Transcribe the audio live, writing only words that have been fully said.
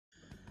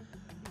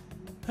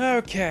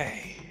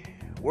Okay,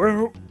 we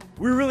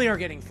really are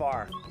getting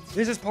far.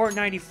 This is part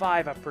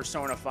 95 of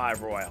Persona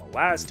 5 Royal.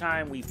 Last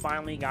time we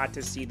finally got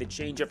to see the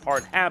change of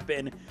heart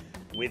happen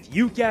with,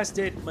 you guessed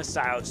it,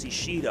 Masayo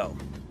Shishido.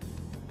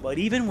 But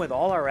even with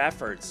all our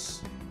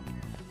efforts,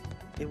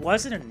 it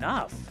wasn't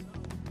enough.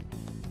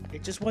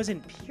 It just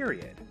wasn't,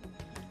 period.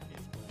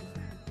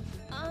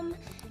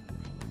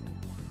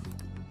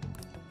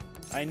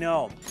 I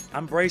know.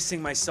 I'm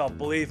bracing myself,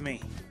 believe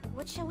me.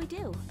 What shall we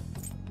do?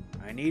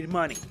 I need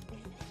money.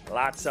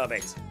 Lots of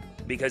it.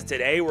 Because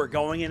today we're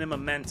going into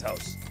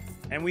Mementos.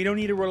 And we don't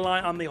need to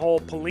rely on the whole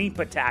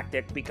Palimpa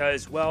tactic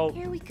because, well...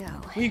 Here we go.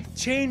 We've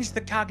changed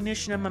the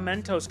cognition of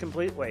Mementos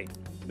completely.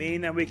 Meaning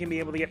that we can be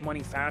able to get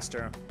money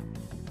faster.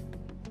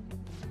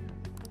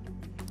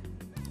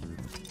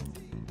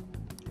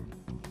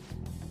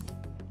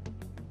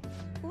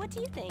 What do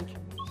you think?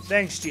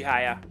 Thanks,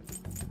 Chihaya.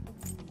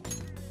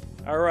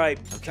 Alright,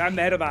 time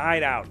to head to the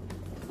hideout.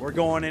 We're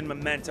going in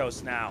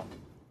Mementos now.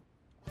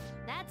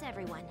 That's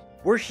everyone.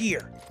 We're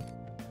here.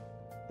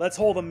 Let's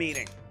hold a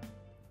meeting.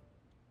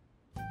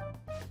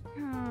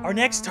 Our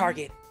next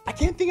target. I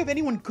can't think of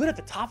anyone good at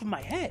the top of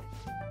my head.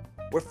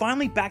 We're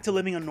finally back to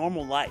living a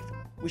normal life.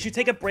 We should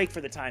take a break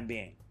for the time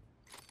being.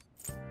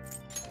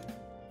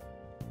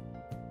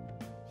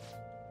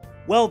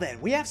 Well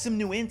then, we have some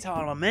new intel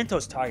on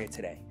Mementos target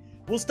today.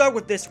 We'll start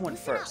with this one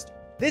first.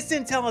 This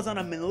intel is on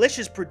a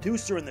malicious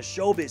producer in the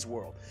showbiz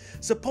world.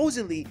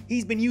 Supposedly,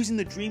 he's been using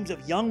the dreams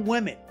of young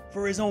women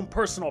for his own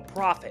personal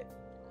profit.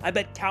 I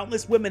bet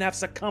countless women have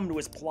succumbed to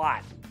his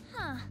plot.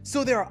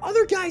 So there are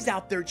other guys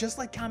out there just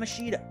like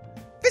Kamoshida.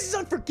 This is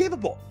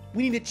unforgivable.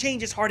 We need to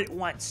change his heart at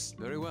once.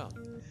 Very well.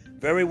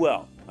 Very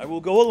well. I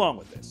will go along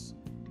with this.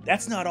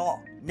 That's not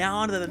all. Now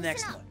on to the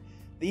next one.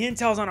 The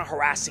intel's on a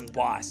harassing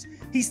boss.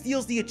 He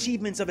steals the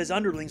achievements of his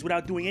underlings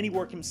without doing any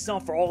work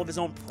himself for all of his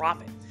own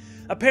profit.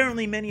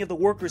 Apparently, many of the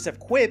workers have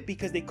quit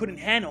because they couldn't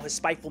handle his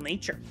spiteful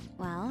nature.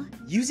 Well?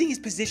 Using his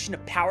position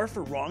of power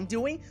for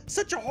wrongdoing,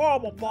 such a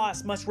horrible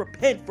boss must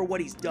repent for what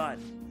he's done.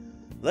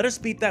 Let us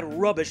beat that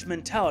rubbish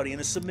mentality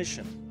into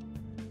submission.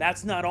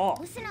 That's not all.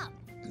 Listen up.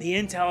 The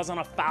intel is on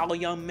a foul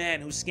young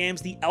man who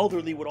scams the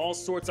elderly with all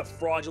sorts of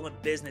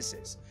fraudulent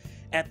businesses.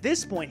 At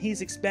this point,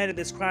 he's expanded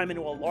this crime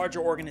into a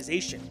larger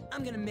organization.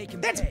 I'm gonna make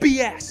him That's pay.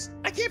 BS!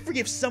 I can't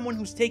forgive someone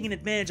who's taking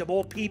advantage of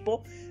old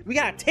people. We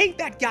gotta take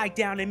that guy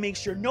down and make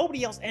sure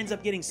nobody else ends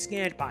up getting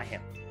scammed by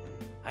him.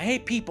 I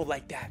hate people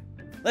like that.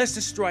 Let's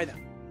destroy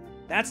them.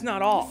 That's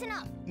not all. Listen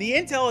up. The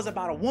intel is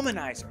about a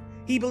womanizer.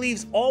 He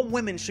believes all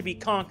women should be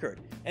conquered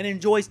and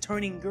enjoys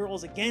turning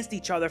girls against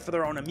each other for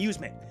their own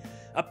amusement.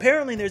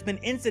 Apparently, there's been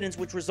incidents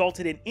which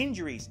resulted in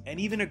injuries and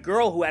even a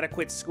girl who had to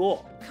quit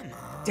school. Come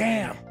on.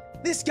 Damn,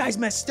 this guy's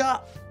messed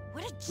up.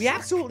 What a We jerk.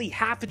 absolutely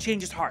have to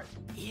change his heart.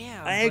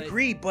 Yeah, I but-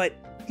 agree, but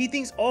he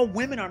thinks all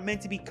women are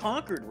meant to be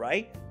conquered,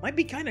 right? Might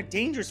be kind of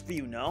dangerous for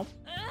you, no?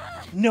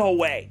 No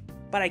way.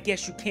 But I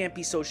guess you can't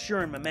be so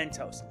sure in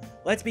Mementos.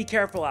 Let's be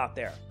careful out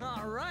there.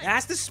 All right.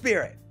 That's the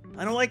spirit.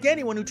 I don't like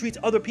anyone who treats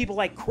other people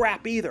like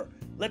crap either.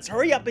 Let's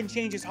hurry up and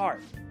change his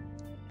heart.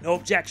 No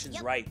objections,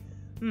 Yep. right?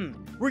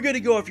 We're good to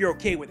go if you're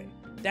okay with it.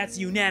 That's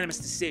a unanimous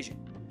decision.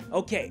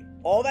 Okay,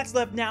 all that's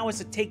left now is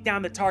to take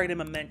down the target in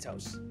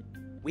Mementos.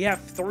 We have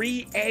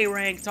 3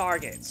 A-rank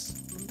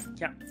targets.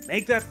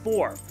 Make that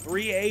 4.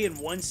 3 A and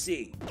 1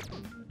 C.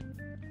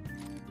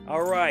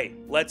 Alright,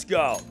 let's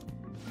go.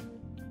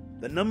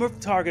 The number of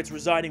targets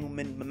residing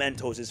in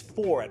Mementos is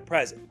 4 at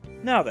present.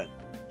 Now then,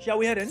 shall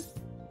we head in?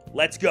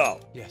 Let's go.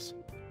 Yes.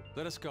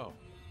 Let us go.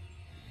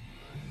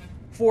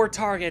 4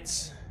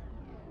 targets.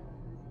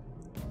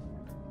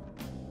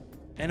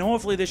 And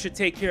hopefully this should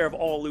take care of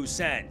all loose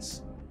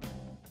ends.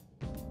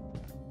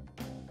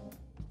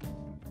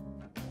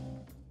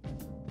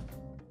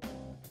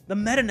 The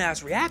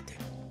Metanaz reacted.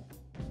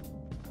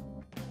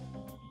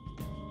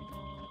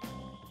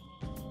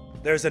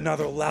 There's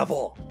another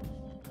level.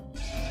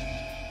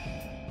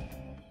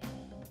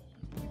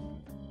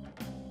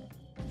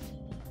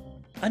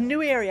 A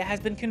new area has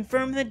been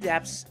confirmed in the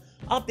depths,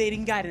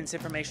 updating guidance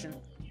information.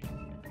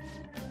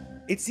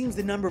 It seems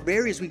the number of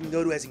areas we can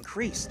go to has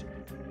increased.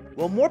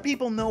 Well, more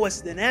people know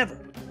us than ever,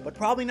 but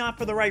probably not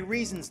for the right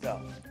reasons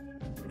though.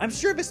 I'm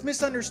sure this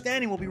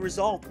misunderstanding will be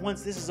resolved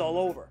once this is all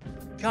over.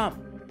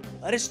 Come,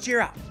 let us cheer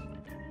out.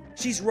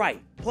 She's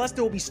right, plus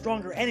there will be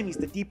stronger enemies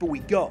the deeper we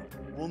go.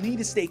 We'll need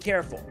to stay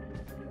careful.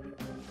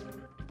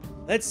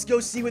 Let's go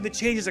see where the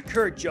changes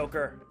occurred,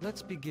 Joker.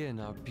 Let's begin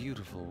our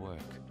beautiful work.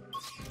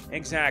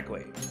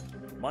 Exactly.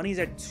 Money's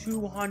at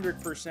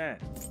 200%.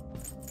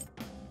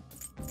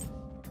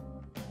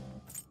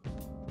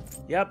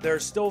 Yep,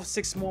 there's still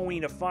 6 more we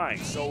need to find.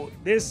 So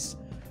this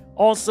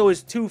also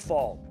is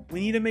twofold. We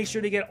need to make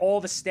sure to get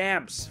all the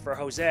stamps for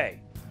Jose.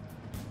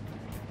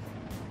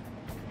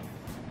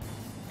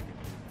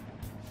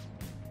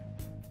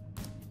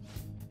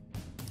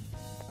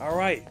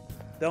 Alright,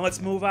 then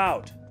let's move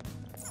out.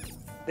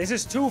 This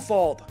is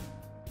twofold.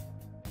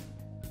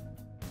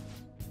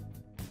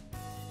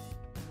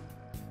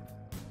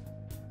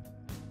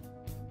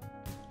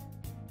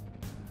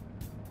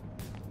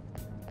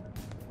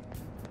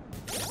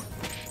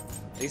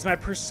 At least my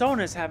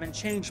personas haven't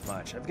changed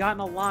much. I've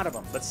gotten a lot of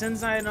them, but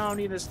since I don't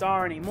need a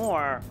star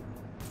anymore,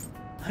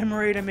 I'm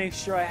ready to make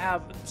sure I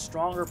have a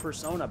stronger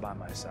persona by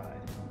my side.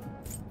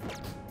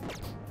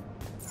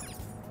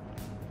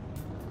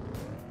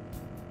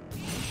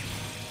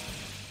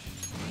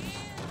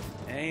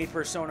 Any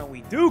persona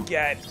we do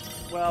get,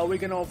 well, we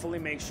can hopefully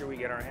make sure we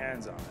get our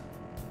hands on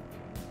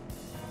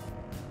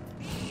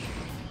it.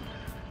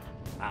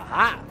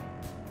 Aha!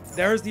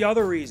 There's the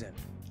other reason.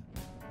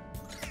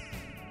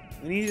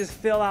 We need to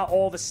fill out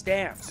all the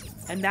stamps.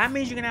 And that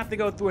means you're going to have to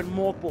go through it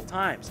multiple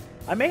times.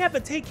 I may have to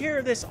take care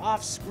of this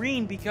off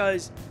screen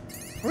because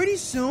pretty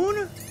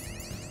soon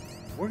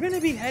we're going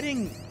to be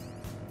heading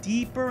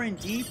deeper and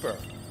deeper.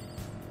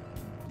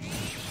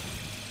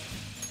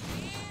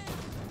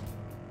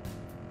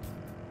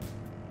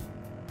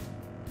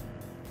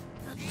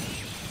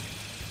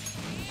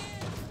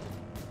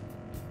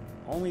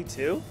 Only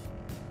 2?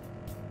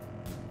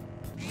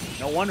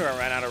 No wonder I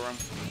ran out of room.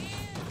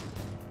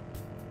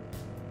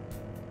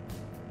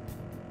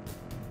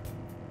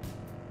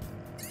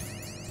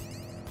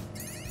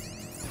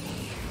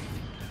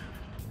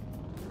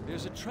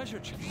 There's a treasure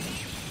chest.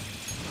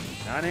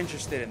 Not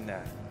interested in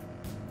that.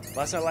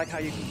 Plus, I like how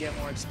you can get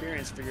more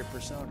experience for your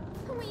persona.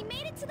 We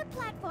made it to the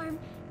platform.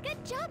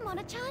 Good job,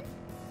 Mona-chan.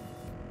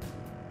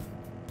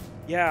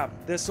 Yeah,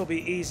 this will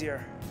be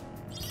easier.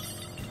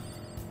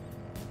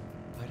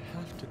 I'd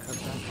have to cut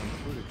back on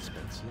food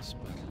expenses,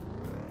 but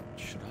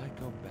should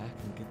I go back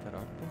and get that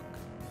art book?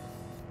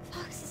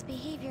 Fox's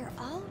behavior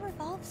all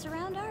revolves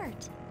around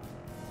art.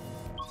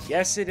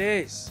 Yes, it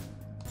is.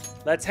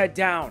 Let's head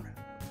down.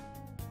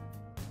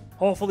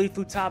 Hopefully,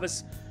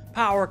 Futaba's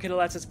power can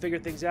let us figure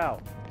things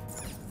out.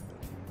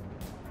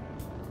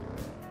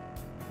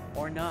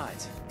 Or not.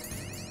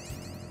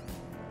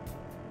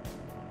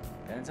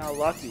 Depends how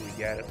lucky we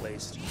get, at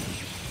least.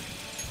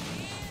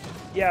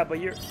 Yeah, but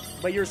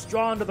you're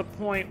strong to the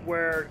point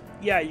where,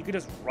 yeah, you can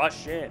just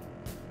rush in.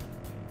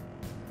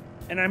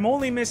 And I'm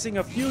only missing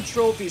a few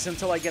trophies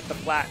until I get the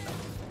platinum.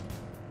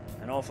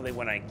 And hopefully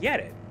when I get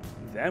it,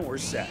 then we're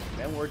set.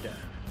 Then we're done.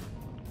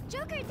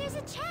 Joker, there's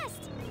a chest.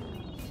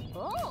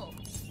 Oh.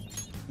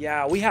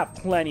 Yeah, we have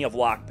plenty of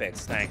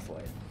lockpicks,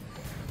 thankfully.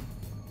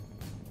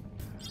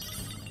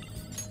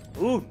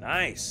 Ooh,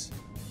 nice.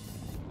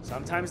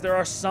 Sometimes there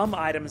are some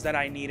items that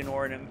I need in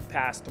order to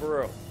pass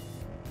through.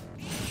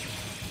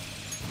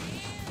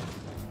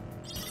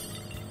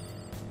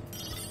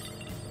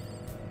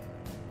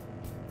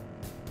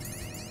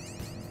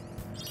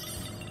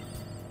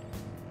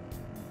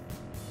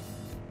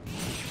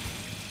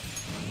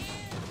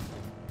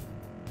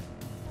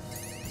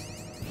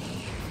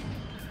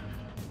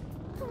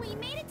 We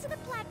made it to the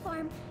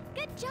platform.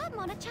 Good job,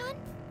 Mona-chan.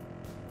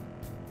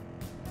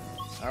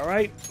 All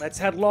right, let's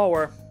head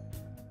lower.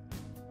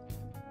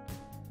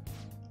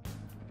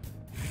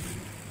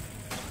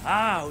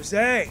 Ah,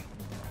 Jose.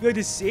 Good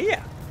to see you.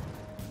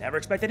 Never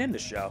expected him to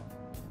show.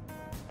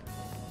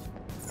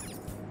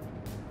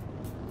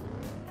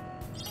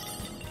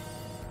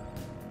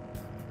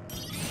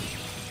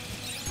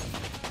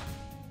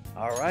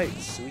 All right,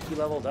 Suiki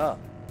leveled up.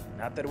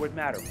 Not that it would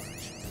matter much.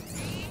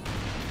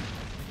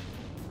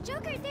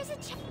 Joker, there's a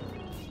chest.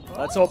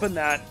 Let's open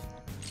that.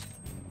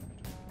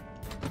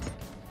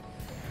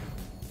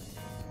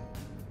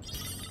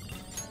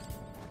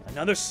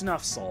 Another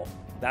snuff soul.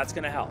 That's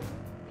gonna help.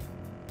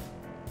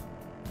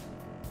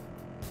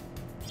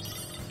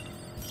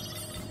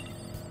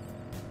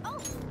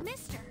 Oh,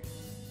 mister.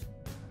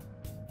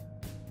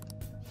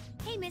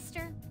 Hey,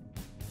 mister.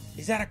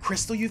 Is that a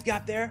crystal you've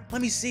got there?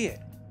 Let me see it.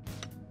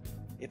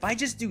 If I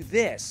just do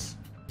this,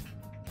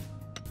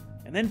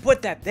 and then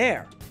put that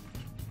there.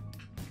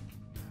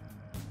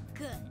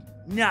 Good.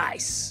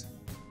 Nice.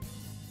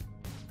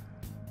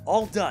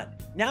 All done.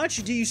 Now it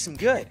should do you some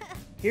good.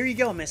 Here you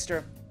go,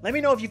 mister. Let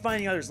me know if you find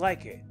any others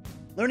like it.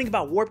 Learning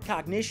about warped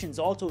cognitions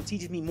also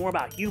teaches me more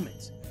about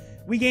humans.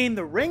 We gain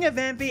the Ring of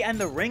Envy and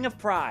the Ring of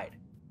Pride.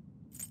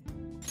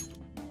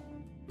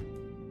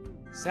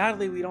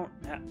 Sadly, we don't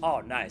have...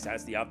 Oh, nice.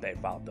 That's the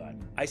update file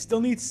done. I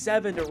still need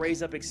 7 to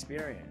raise up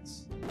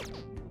experience.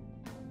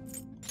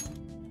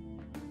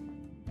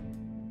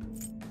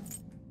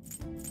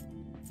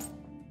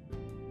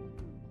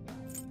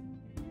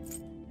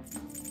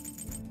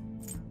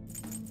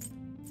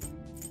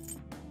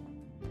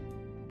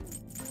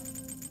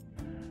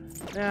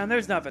 Nah,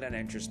 there's nothing that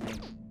interests me.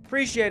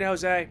 Appreciate it,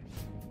 Jose.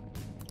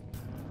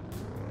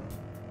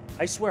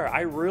 I swear,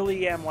 I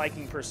really am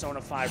liking Persona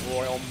 5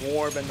 Royal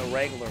more than the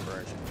regular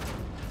version.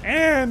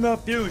 And the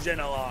fusion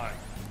alarm.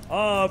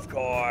 Of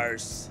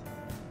course.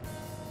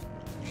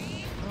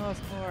 Of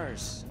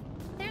course.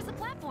 There's a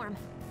platform.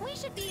 We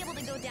should be able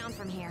to go down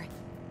from here.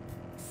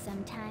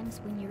 Sometimes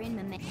when you're in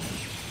Mementos.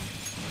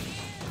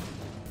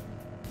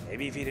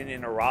 Maybe if you didn't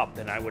interrupt,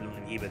 then I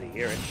wouldn't be able to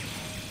hear it.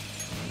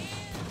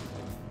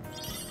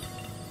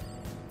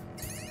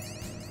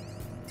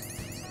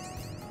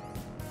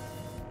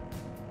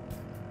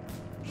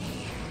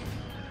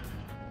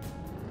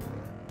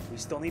 We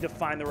still need to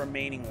find the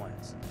remaining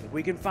ones. If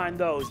we can find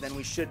those, then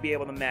we should be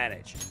able to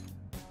manage.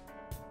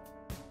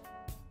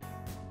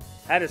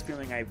 I had this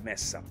feeling I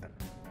missed something.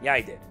 Yeah,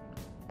 I did.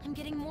 I'm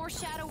getting more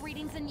shadow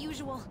readings than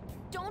usual.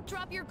 Don't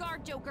drop your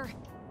guard, Joker.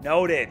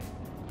 Noted.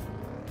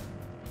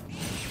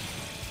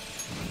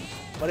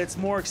 But it's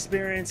more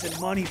experience and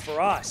money for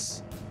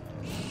us.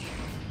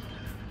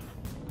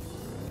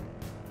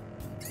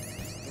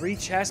 3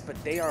 chests,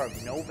 but they are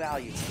of no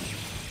value to me.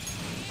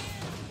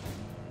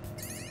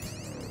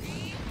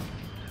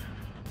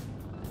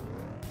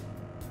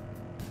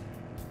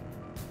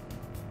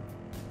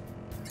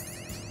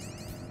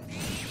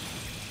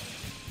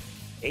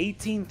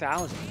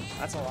 $18,000.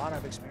 That's a lot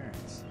of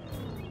experience.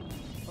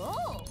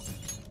 Oh.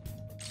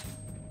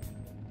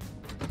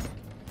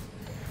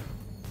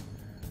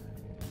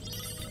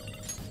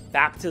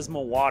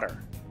 Baptismal water.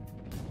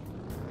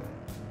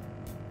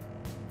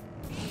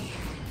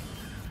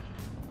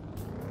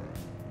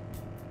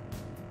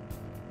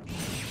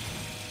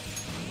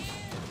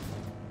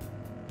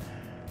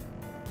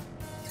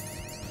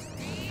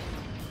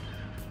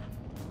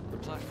 The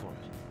platform.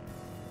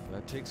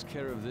 That takes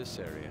care of this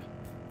area.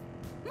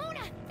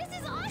 Mona, this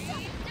is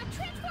awesome! Now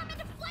transform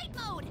into flight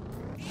mode!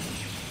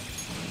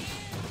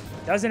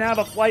 Doesn't have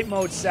a flight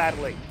mode,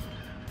 sadly.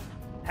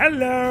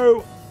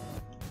 Hello!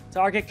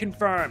 Target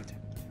confirmed.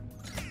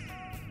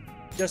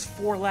 Just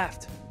 4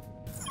 left.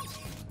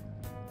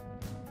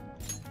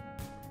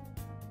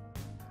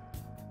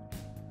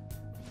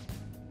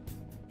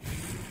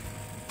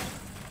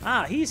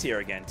 Ah, he's here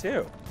again,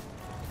 too.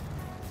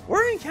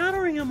 We're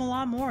encountering him a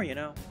lot more, you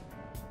know.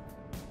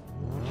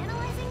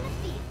 Analyzing the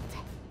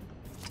field.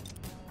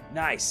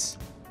 Nice.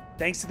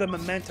 Thanks to the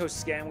Mementos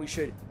scan, we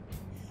should...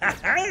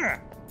 Ha-ha!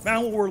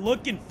 Found what we're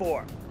looking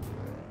for.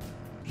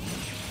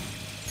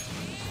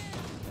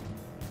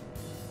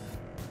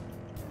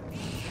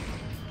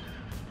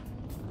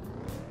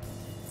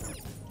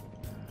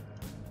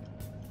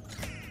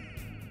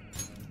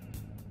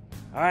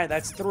 Alright,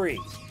 that's 3.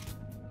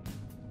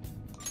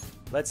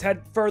 Let's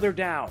head further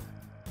down.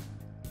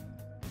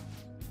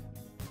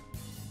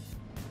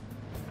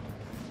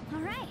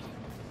 Alright,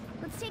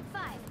 let's take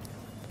 5.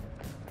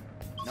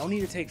 No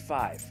need to take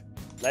 5.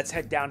 Let's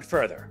head down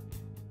further.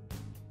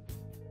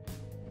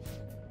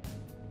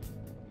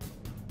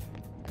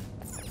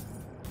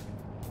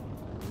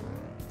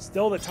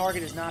 Still, the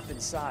target has not been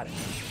sodded.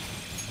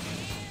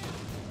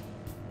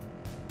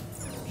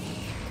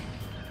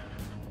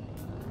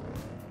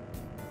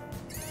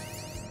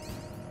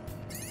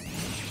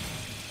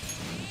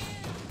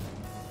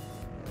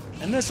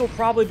 And this will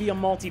probably be a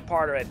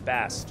multi-parter at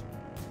best.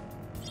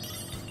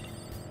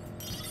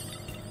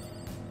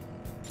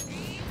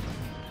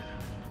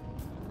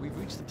 We've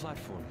reached the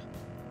platform.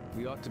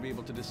 We ought to be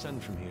able to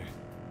descend from here.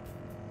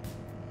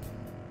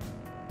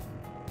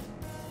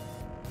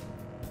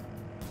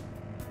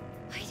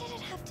 Why did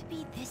it have to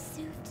be this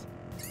suit?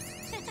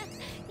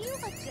 You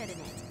look good in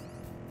it.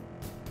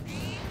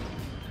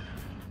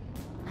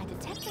 I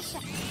detect the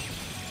shadow.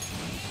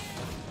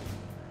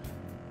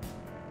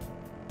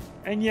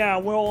 And yeah,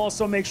 we'll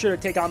also make sure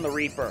to take on the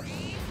Reaper.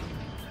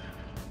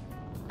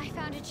 I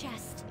found a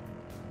chest.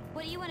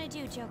 What do you want to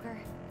do, Joker?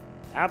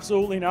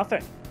 Absolutely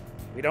nothing.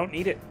 We don't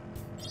need it.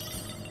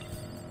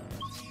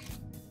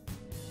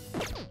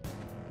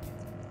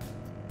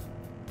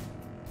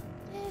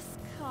 This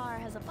car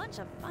has a bunch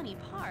of funny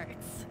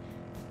parts.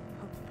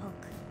 Poke,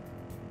 poke.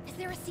 Is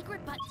there a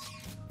secret button?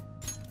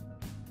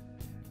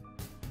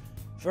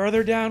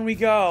 Further down we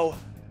go.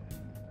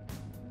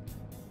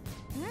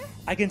 Hmm?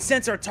 I can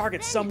sense our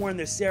target somewhere in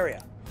this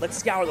area. Let's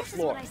scour the This is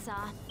floor. what I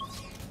saw.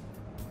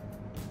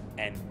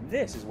 And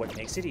this is what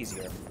makes it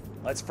easier.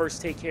 Let's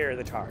first take care of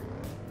the target.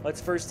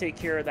 Let's first take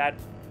care of that.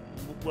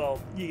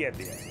 Well, you get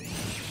the idea.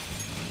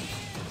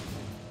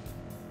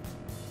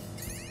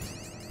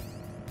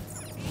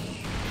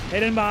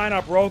 Hidden behind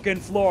a broken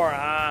floor,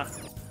 huh?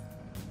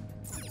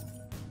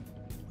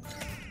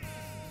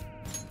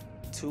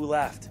 2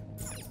 left.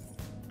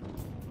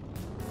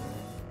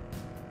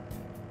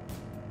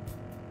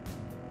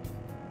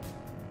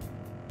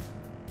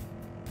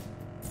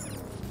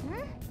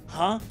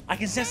 Huh? I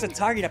can sense the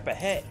target up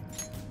ahead.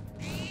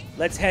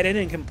 Let's head in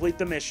and complete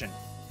the mission.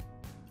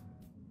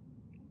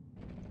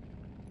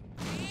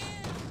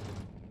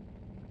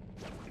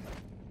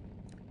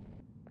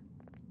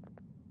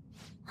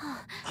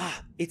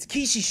 Ah, it's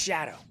Kishi's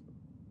shadow.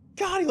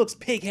 God, he looks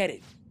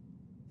pig-headed.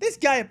 This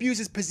guy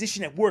abuses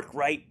position at work,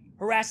 right?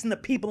 Harassing the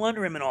people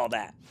under him and all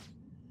that.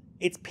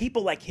 It's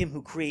people like him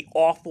who create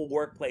awful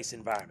workplace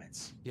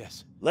environments.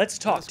 Yes. Let's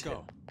talk Let's to go.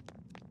 him.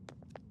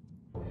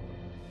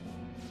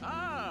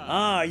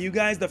 Ah, you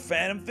guys the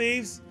Phantom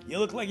Thieves? You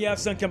look like you have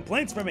some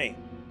complaints for me.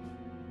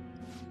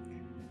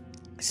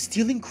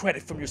 Stealing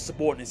credit from your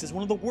subordinates is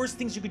one of the worst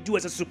things you could do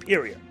as a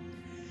superior.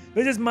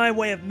 This is my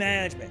way of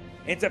management.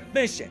 It's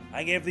efficient.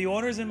 I give the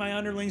orders and my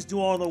underlings do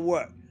all the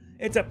work.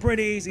 It's a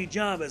pretty easy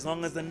job as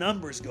long as the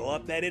numbers go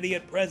up. That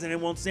idiot president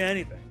won't say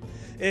anything.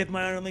 If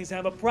my underlings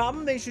have a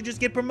problem, they should just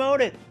get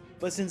promoted.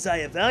 But since I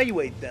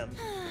evaluate them,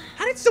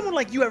 how did someone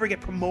like you ever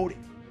get promoted?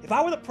 If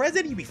I were the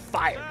president, you'd be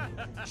fired.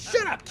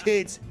 Shut up,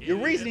 kids. Your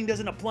reasoning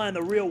doesn't apply in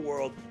the real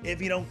world.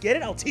 If you don't get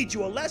it, I'll teach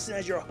you a lesson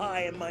as your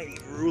high and mighty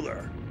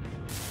ruler.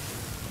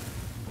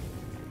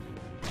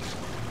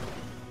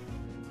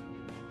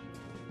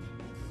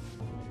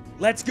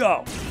 Let's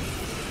go.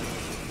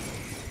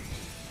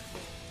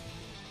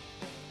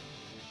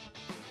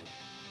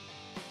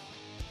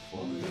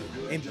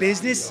 In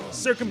business,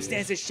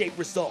 circumstances shape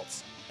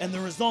results, and the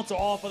results are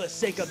all for the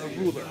sake of the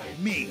ruler,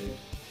 me.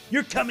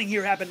 Your coming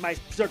here happened by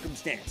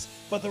circumstance,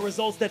 but the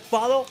results that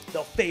follow,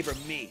 they'll favor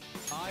me.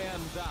 I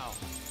am thou.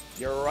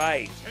 You're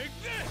right. Take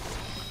this!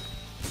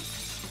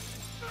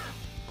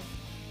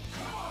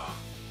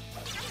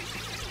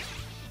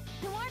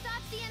 Noir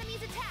dodge the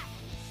enemy's attack.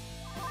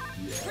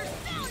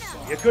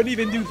 Persona! You couldn't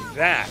even do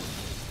that.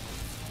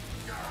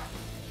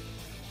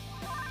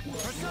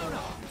 Persona!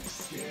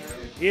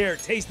 Here,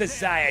 taste the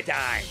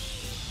Ziodine.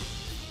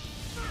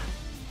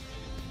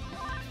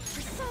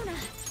 Persona!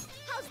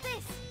 How's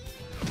this?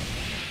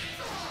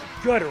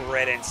 Good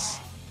riddance.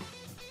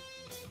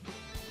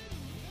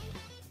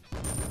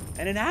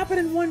 And it happened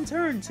in one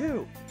turn,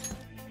 too.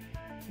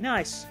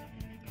 Nice.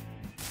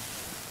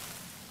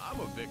 I'm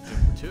a victim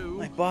too.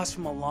 My boss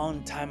from a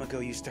long time ago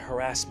used to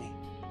harass me.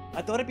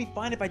 I thought it'd be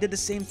fine if I did the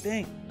same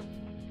thing.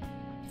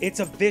 It's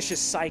a vicious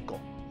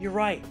cycle. You're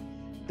right.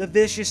 The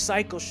vicious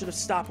cycle should have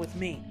stopped with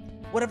me.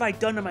 What have I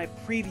done to my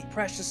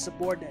precious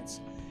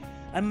subordinates?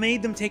 I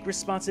made them take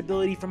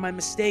responsibility for my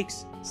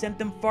mistakes, sent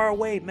them far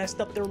away, messed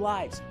up their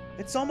lives.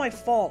 It's all my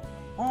fault,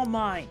 all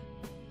mine.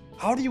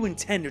 How do you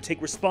intend to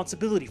take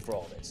responsibility for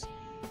all this?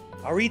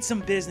 I'll read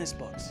some business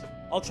books.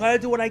 I'll try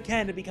to do what I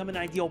can to become an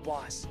ideal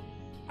boss.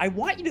 I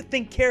want you to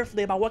think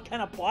carefully about what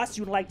kind of boss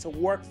you'd like to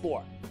work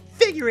for.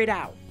 Figure it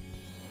out.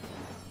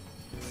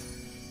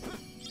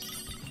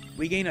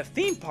 We gain a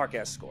theme park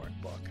escort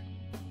book,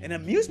 an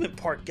amusement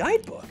park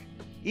guidebook,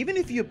 even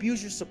if you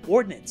abuse your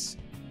subordinates.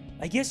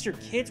 I guess your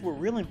kids were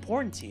real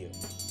important to you.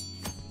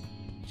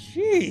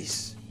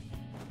 Jeez.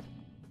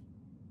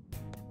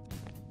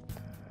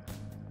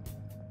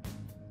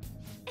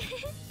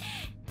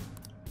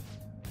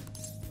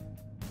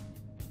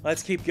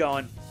 Let's keep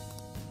going.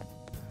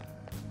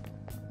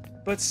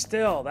 But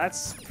still,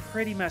 that's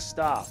pretty messed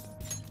up.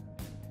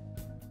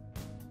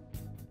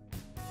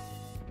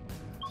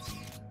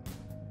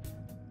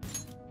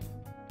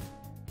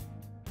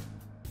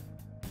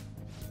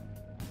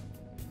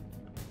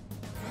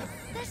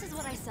 This is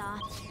what I saw.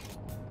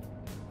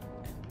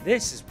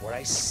 This is what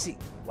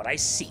I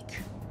seek.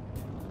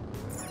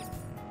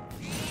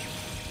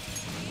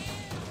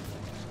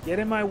 Get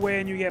in my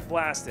way and you get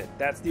blasted.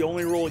 That's the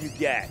only rule you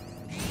get.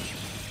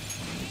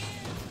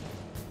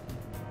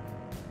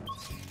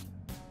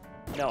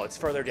 No, it's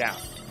further down.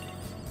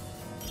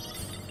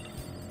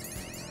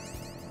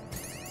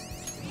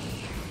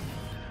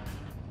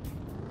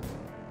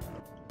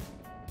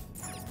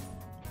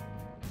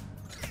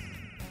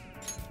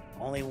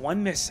 Only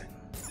one missing.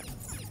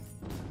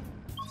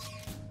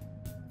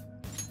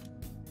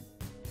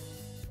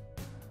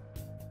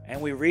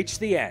 And we reach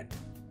the end.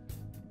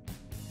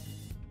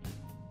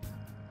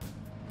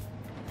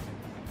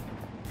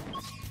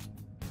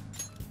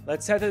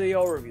 Let's head to the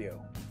overview.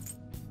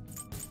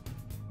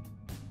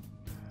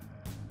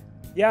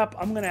 Yep,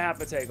 I'm gonna have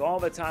to take all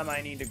the time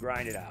I need to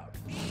grind it out.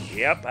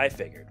 Yep, I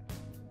figured.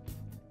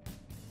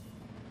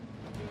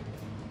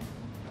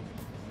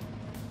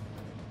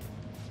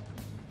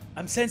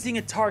 I'm sensing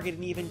a target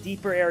in an even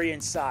deeper area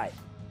inside.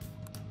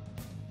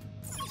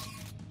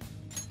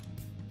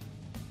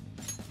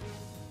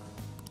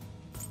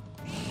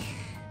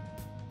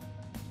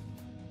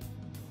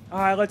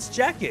 Alright, let's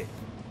check it.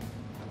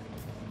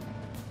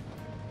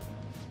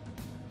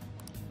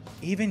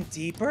 Even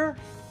deeper?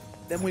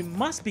 Then we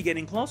must be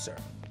getting closer.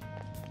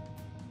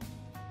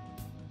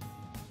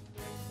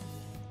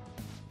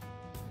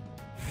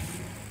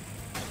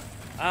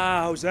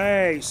 Ah,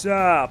 Jose,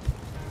 sup?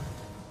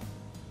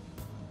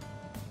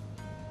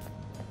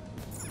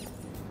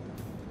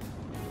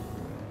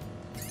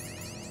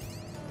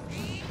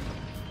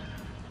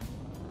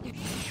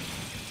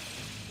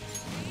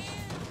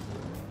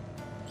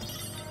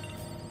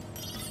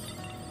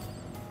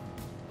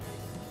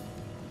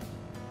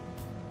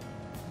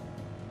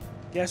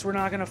 Guess we're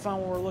not gonna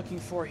find what we're looking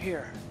for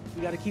here.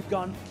 We gotta keep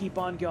on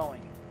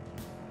going.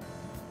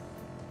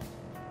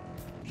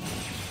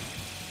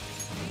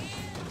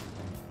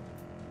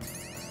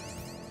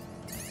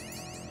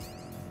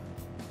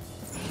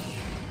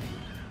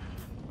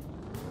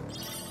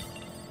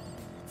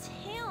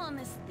 Tail on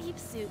this thief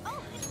suit.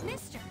 Oh,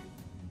 mister.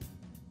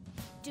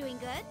 Doing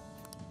good?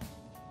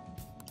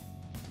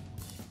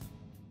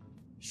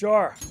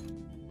 Sure.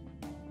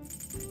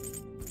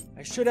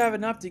 I should have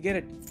enough to get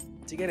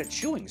a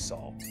chewing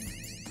salt.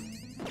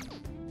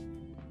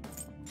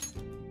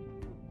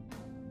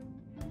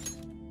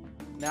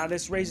 Now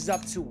this raises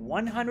up to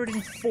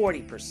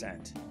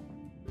 140%.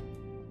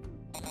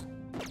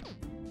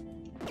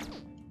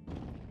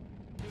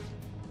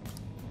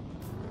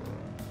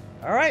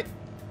 All right.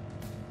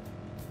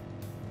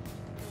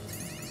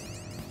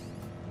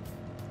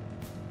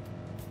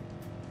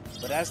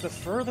 But But as the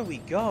further we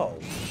go,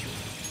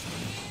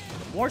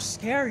 the more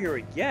scarier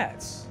it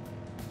gets.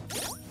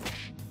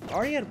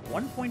 Already at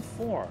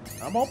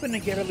 1.4. I'm hoping to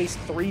get at least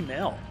 3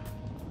 mil.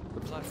 The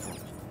platform.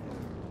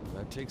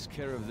 That takes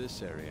care of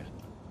this area.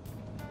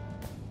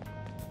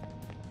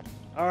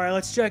 Alright,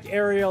 let's check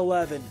Area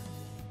 11.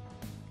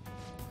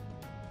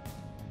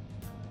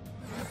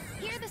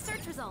 Here are the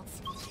search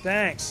results.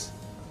 Thanks.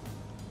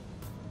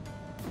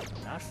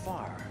 Not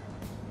far.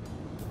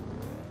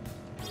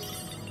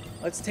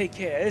 Let's take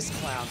care of this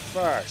clown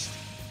first.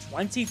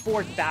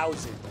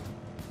 24,000.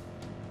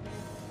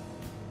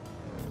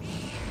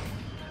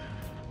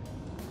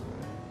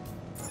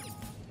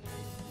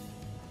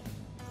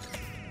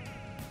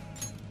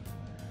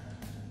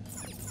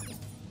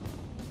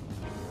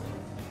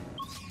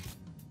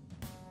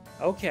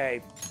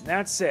 Okay,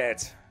 that's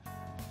it.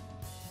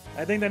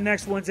 I think the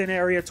next one's in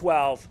Area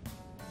 12.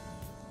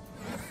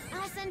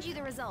 I'll send you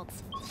the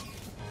results.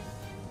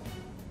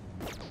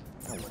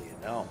 Oh, what do you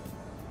know?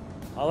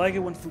 I like it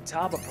when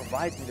Futaba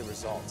provides me the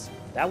results.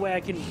 That way I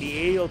can be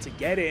able to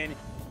get in,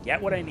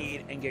 get what I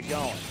need, and get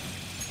going.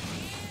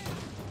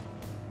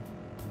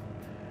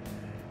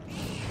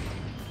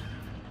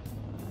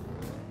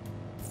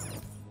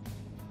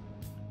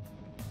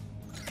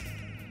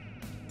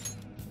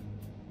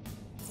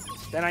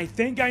 Then I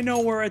think I know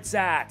where it's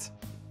at.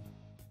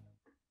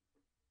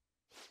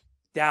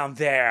 Down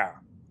there.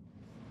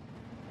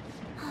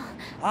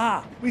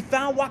 Ah, we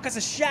found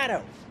Waka's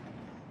shadow.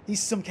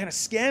 He's some kind of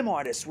scam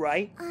artist,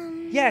 right?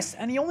 Yes,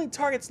 and he only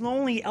targets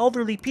lonely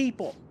elderly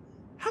people.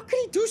 How can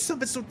he do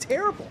something so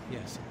terrible?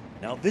 Yes.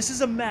 Now this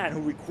is a man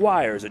who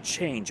requires a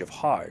change of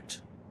heart.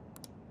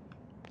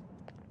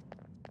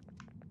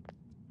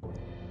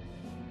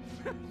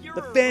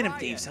 The Phantom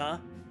Thieves, huh?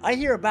 I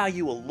hear about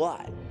you a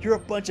lot. You're a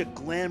bunch of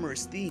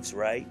glamorous thieves,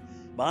 right?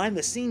 Behind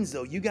the scenes,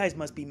 though, you guys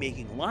must be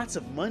making lots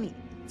of money.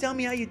 Tell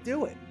me how you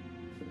do it.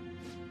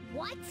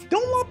 What?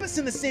 Don't lump us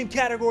in the same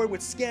category with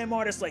scam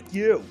artists like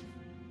you.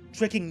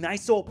 Tricking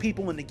nice old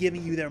people into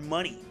giving you their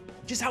money.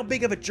 Just how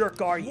big of a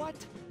jerk are you?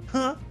 What?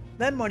 Huh?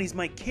 That money's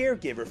my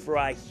caregiver for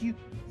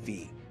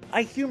fee.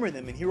 I humor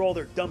them and hear all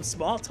their dumb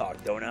small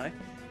talk, don't I?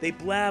 They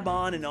blab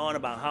on and on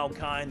about how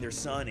kind their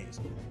son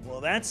is. Well,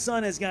 that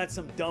son has got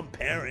some dumb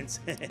parents.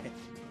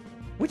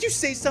 Would you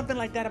say something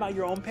like that about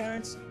your own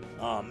parents?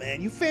 Aw,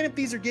 man, you Phantom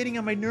Thieves are getting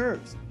on my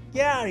nerves.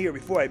 Get out of here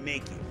before I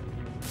make you.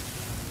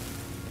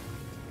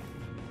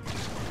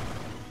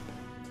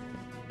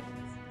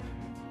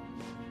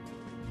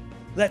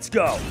 Let's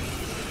go.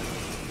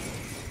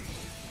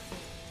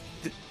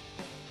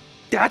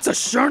 That's a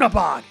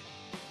Chernobog!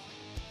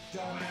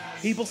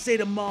 People say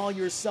to maul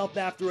yourself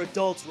after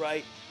adults,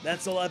 right?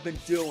 That's all I've been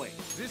doing.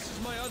 This is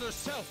my other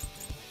self.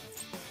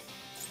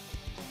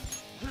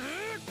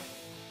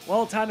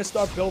 Well, time to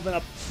start building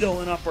up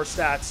our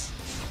stats.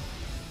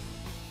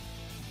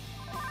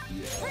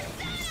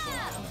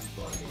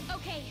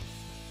 Okay.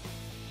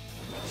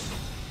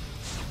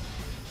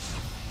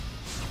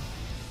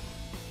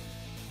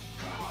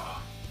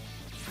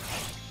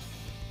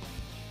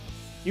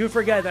 You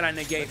forget that I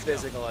negate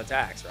physical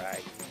attacks,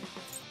 right?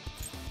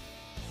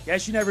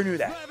 Guess you never knew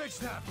that.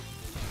 Persona!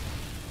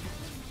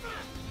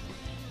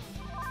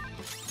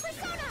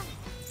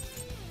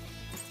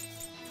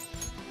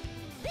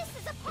 This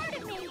is a part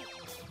of me!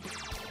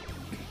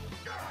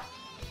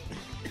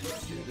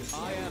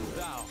 I am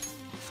thou.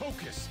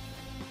 Focus.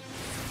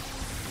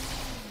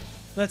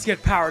 Let's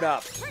get powered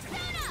up. Persona!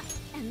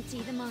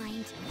 Empty the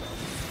mind.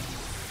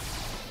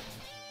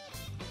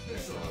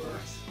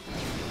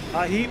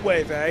 A heat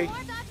wave, eh?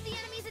 Ward off the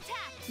enemy's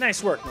attack!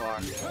 Nice work, Noir.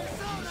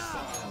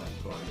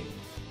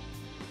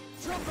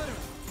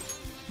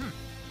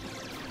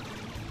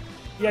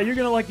 Yeah, you're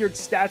gonna like your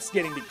stats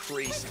getting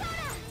decreased.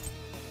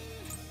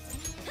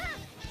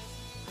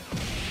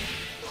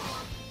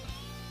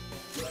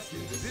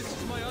 This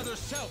is my other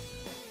self.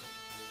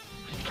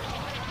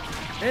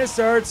 This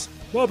hurts.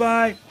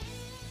 Bye-bye.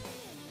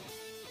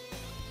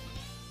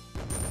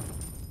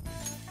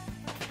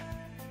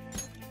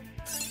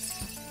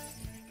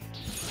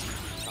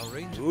 Our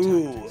range of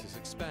Ooh, tactics is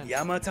expanding.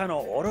 Yamata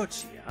no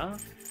Orochi, huh?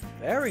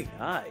 Very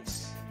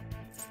nice.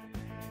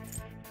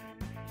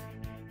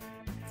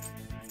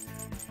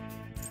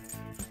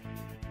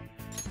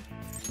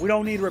 We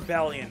don't need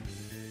rebellion.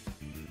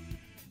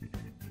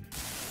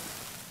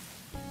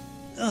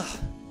 Ugh,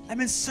 I've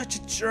been such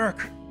a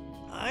jerk.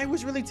 I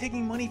was really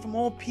taking money from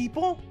old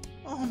people?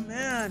 Oh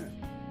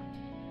man.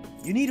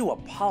 You need to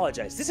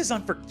apologize. This is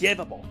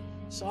unforgivable.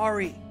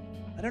 Sorry.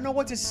 I don't know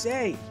what to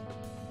say.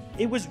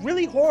 It was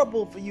really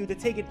horrible for you to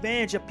take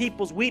advantage of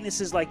people's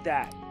weaknesses like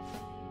that.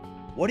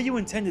 What do you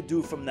intend to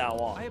do from now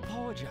on? I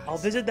apologize. I'll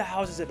visit the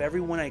houses of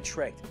everyone I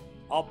tricked.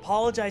 I'll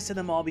apologize to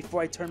them all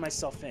before I turn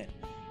myself in.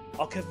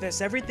 I'll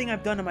confess everything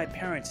I've done to my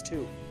parents,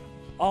 too.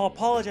 I'll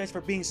apologize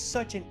for being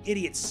such an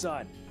idiot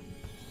son.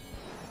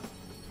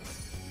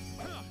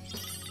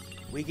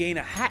 We gain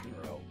a hat in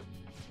row.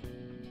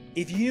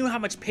 If you knew how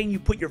much pain you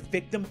put your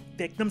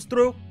victims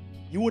through,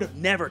 you would have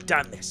never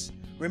done this.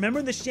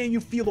 Remember the shame you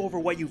feel over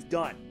what you've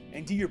done,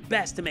 and do your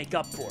best to make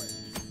up for it.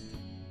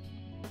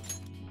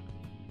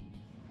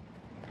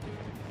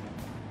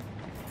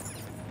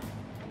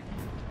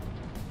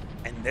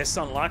 And this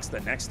unlocks the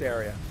next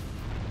area.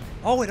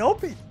 Oh, it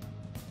opened!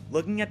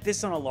 Looking at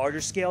this on a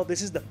larger scale,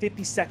 this is the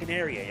 52nd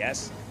area,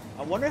 yes?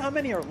 I wonder how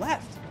many are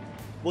left.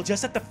 We'll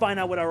just have to find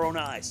out with our own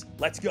eyes.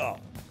 Let's go.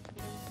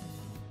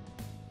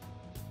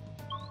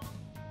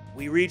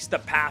 We reached the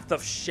Path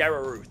of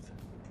Sheraruth.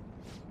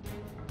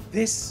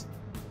 This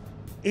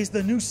is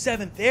the new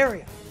 7th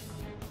area.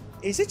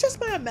 Is it just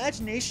my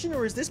imagination,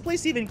 or is this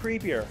place even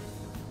creepier?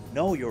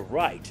 No, you're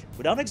right.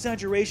 Without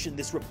exaggeration,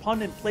 this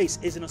repugnant place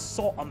is an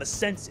assault on the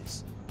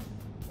senses.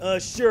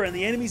 Sure, and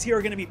the enemies here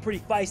are gonna be pretty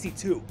feisty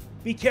too.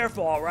 Be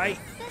careful, alright?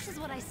 This is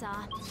what I saw.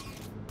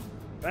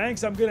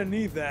 Thanks, I'm gonna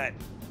need that.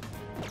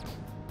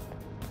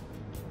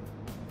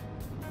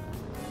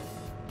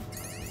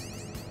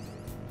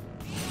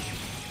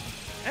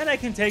 And I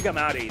can take them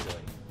out easily.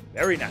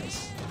 Very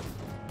nice.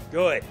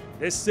 Good.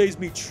 This saves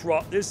me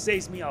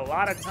a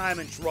lot of time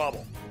and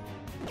trouble.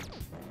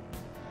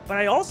 But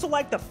I also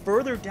like the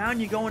further down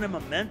you go into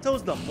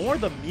Mementos, the more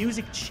the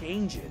music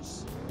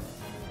changes.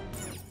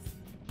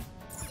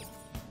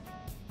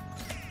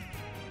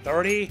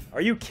 30?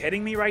 Are you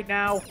kidding me right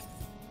now?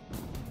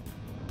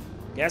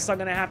 Guess I'm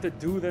gonna have to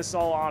do this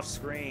all off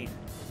screen.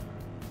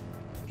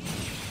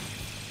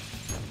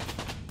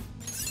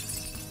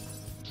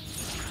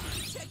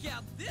 Check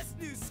out this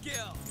new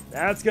skill.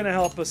 That's gonna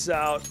help us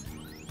out.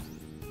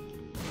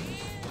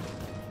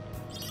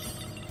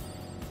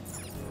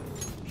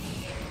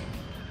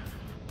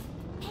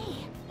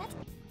 Hey, that's...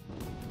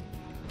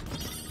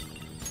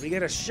 We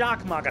get a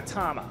shock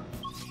Magatama.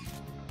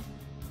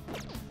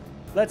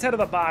 Let's head to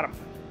the bottom.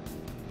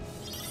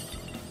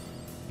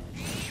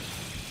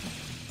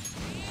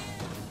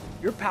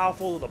 You're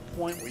powerful to the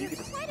point where you You're can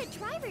just... quite a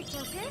driver,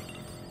 Joker.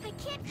 I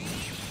can't...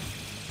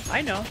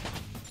 I know.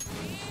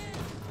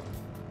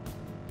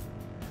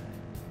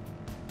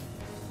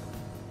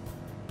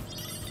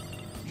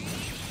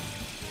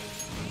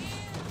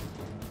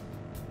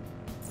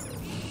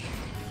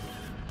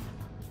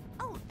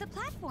 Oh, the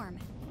platform.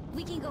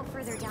 We can go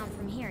further down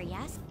from here,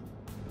 yes?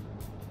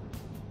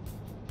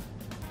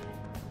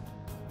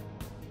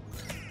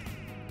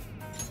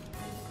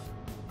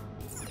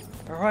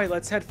 Alright,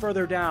 let's head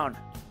further down.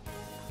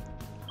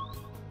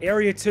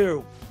 Area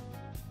 2.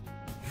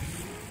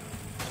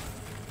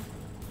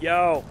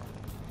 Yo.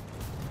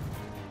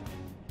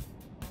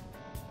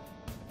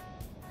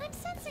 I'm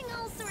sensing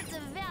all sorts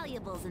of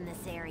valuables in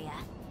this area.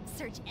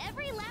 Search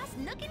every last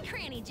nook and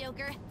cranny,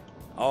 Joker.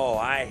 Oh,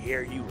 I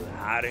hear you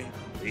loud and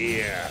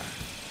clear.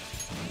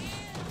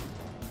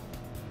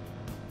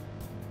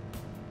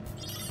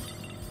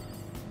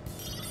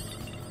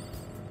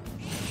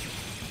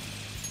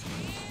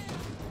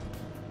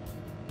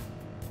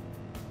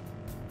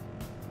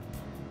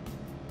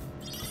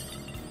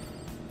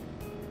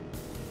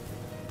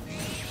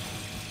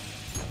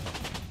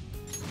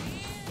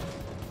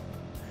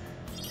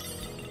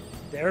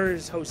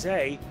 There's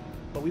Jose,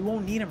 but we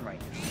won't need him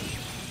right now.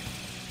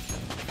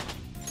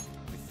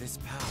 With this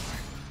power,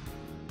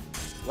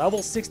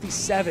 Level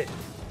 67.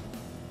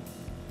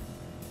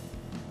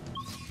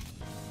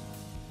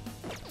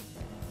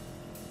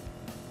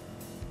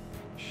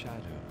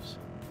 Shadows.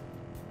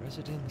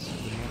 Residents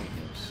of the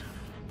Mementos.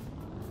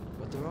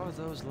 But there are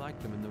those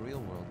like them in the real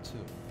world,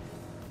 too.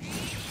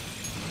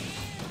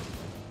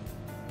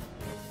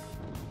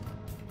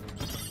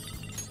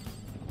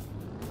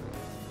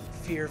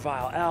 Fear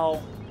Vile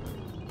L.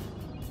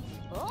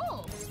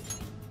 Oh!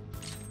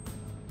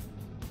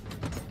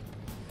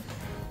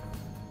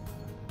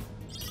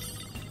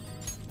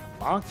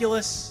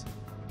 Monculus.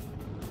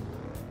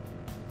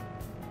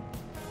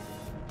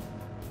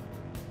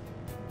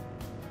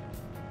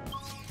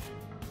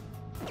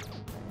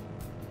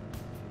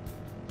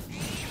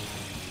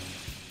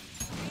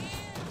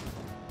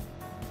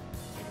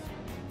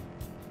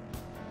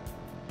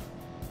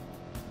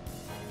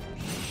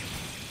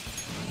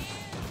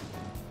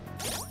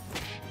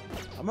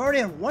 I'm already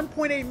at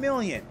 1.8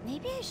 million.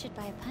 Maybe I should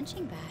buy a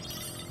punching bag.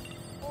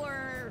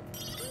 Or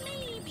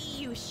maybe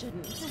you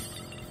shouldn't.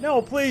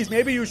 No, please,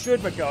 maybe you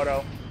should,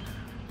 Makoto.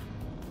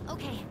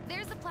 Okay,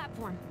 there's the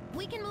platform.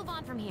 We can move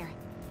on from here.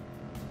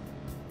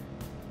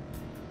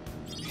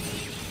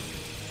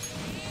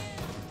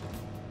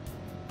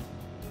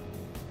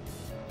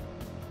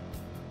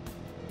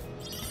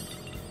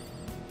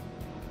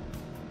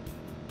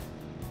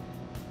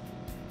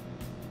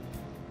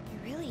 It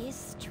really is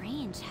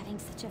strange having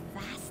such a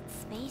vast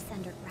space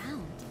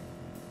underground.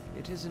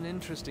 It is an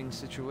interesting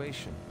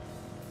situation.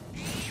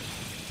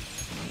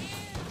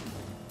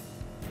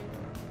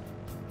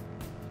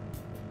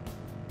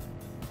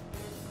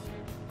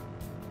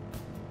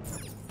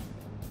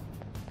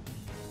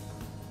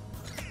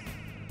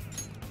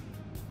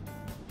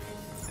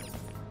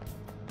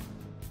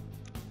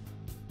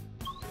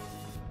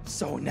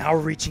 So now we're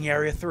reaching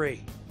Area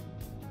 3.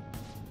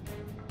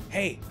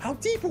 Hey, how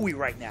deep are we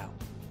right now?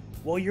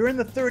 Well, you're in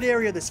the 3rd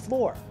area of this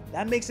floor.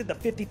 That makes it the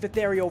 55th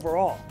area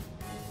overall.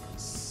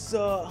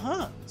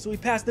 So we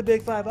passed the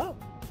Big 5-0.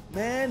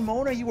 Man,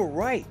 Mona, you were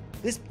right.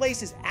 This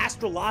place is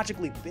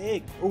astrologically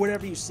big, or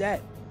whatever you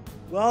said.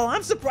 Well,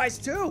 I'm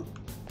surprised too.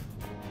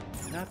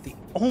 not the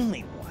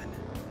only one.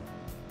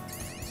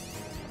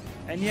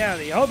 And yeah,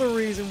 the other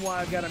reason why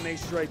I've got to make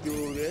sure I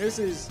do this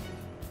is...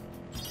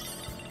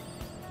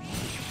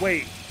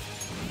 Wait.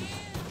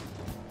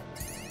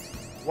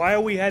 Why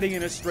are we heading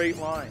in a straight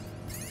line?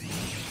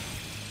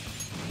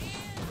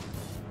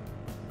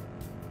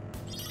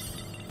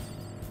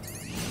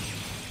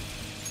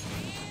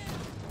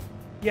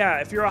 Yeah,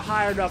 if you're a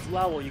higher enough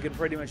level, you can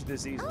pretty much do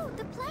this easily. Oh,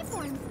 the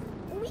platform.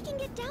 We can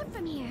get down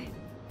from here.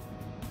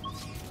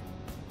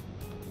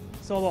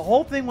 So the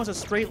whole thing was a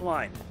straight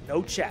line,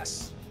 no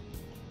chests.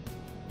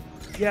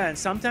 Yeah, and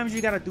sometimes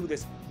you gotta do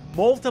this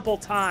multiple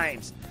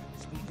times.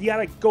 You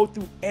gotta go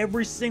through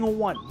every single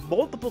one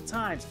multiple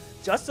times,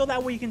 just so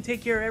that way you can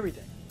take care of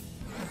everything.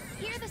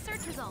 Here are the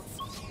search results.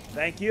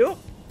 Thank you.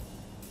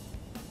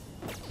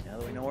 Now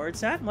that we know where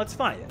it's at, let's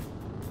find it.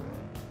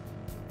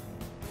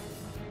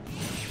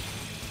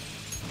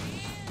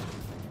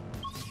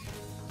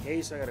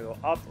 Okay, so I gotta go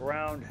up,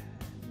 around,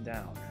 and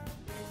down.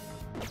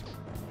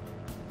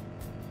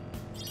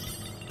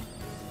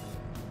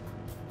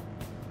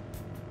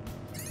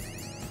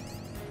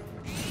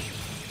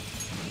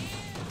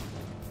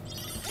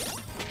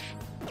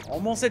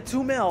 Almost at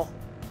 2 mil.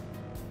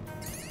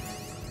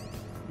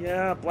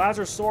 Yeah,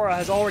 Blazosaura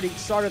has already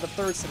started the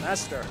 3rd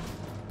semester.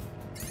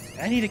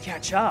 I need to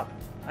catch up.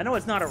 I know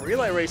it's not a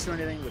relay race or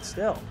anything, but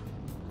still.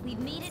 We've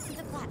made it to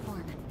the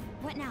platform.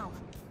 What now?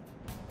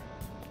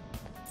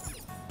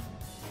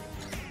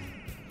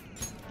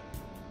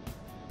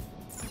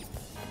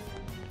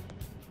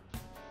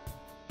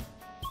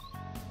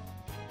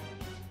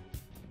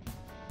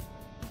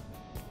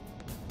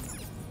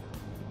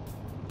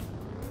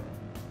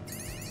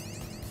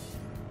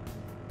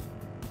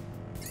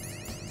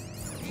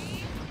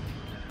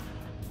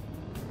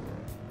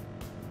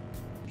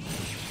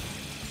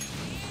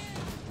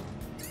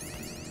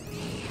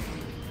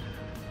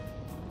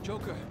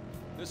 Joker,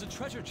 there's a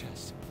treasure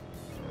chest.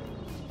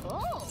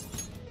 Oh!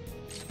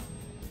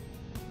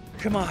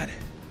 Come on.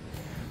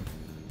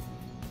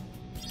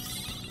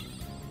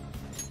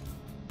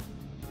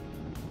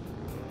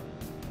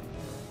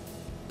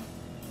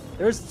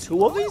 There's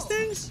 2 of these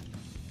things?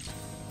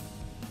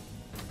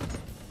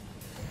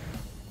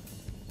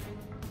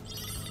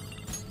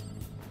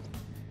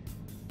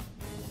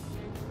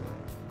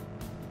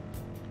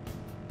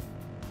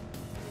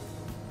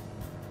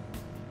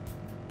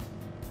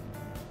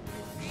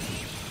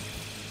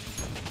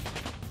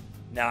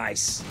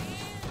 Nice.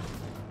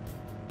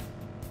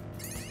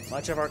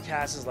 Much of our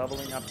cast is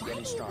leveling up to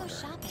getting stronger. Why do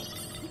you go shopping?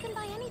 You can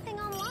buy anything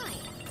online.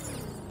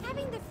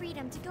 Having the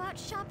freedom to go out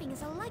shopping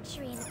is a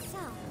luxury in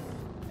itself.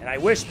 And I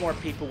wish more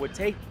people would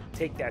take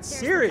that There's the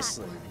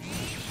seriously.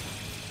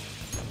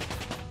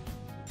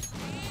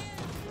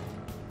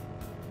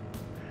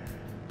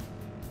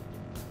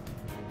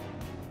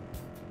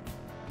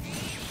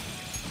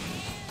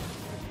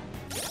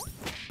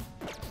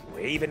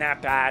 Waving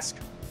that bask.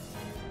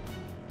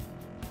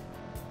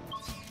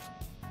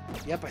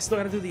 Yep, I still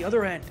gotta do the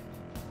other end.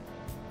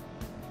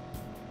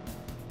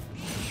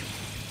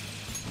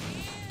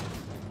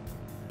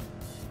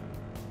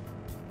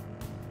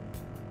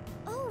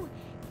 Oh,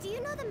 do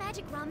you know the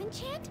magic ramen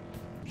chant?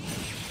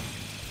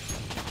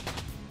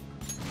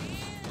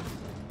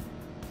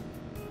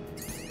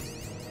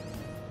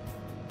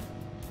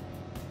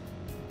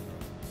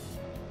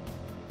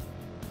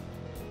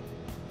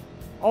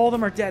 All of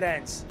them are dead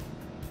ends.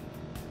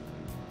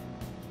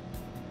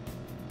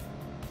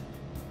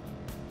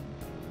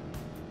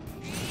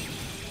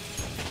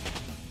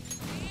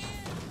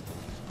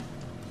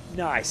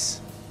 Nice.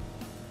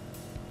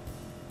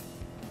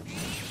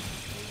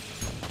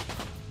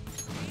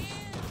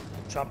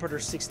 Chopper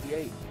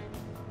 68.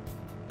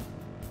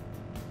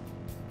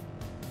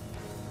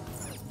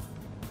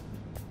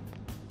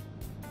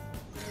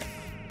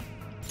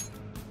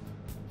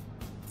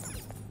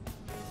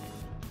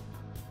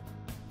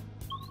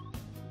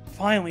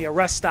 Finally, a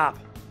rest stop.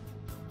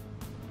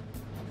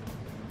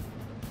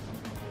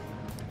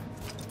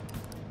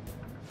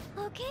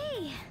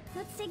 Okay,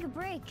 let's take a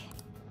break.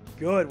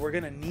 Good, we're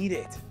gonna need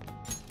it.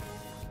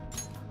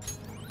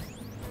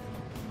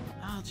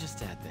 I'll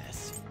just add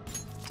this.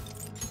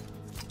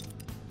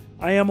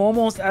 I am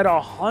almost at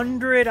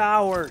 100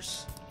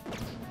 hours.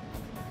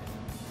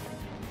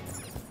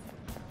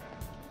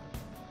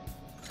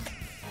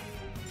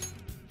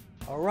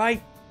 All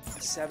right,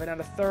 7 out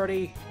of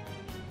 30.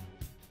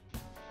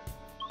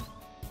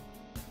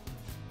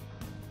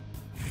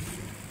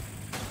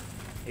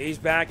 He's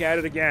back at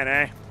it again,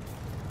 eh?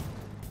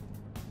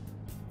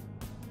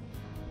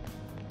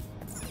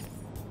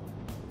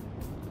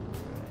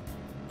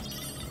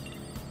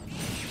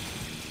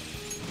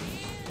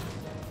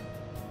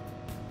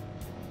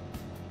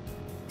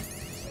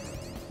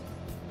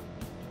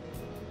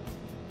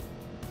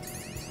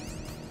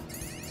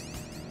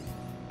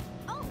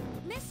 Oh,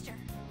 mister.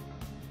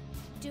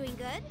 Doing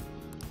good?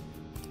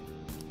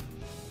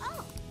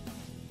 Oh,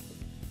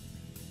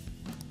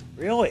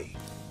 Really?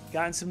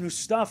 Gotten some new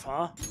stuff,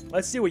 huh?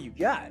 Let's see what you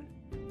got.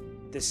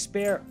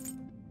 Despair.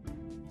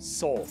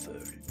 Soul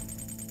food.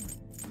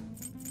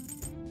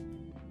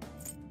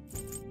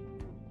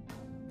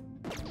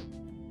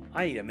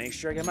 I need to make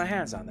sure I get my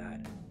hands on that.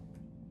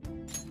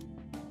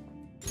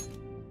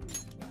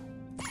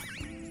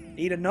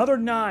 Need another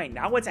 9.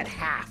 Now it's at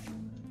half.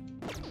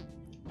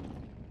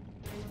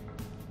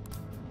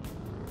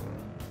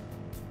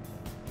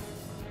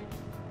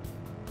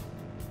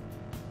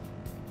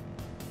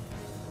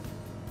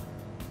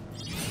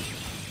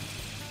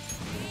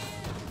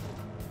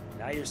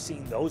 Now you're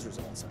seeing those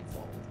results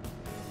unfold.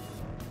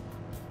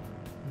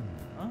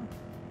 Huh?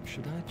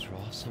 Should I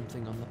draw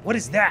something on the... What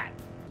is that?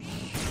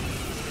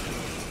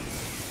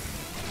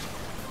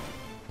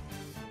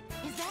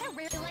 Is that a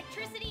rare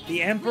electricity?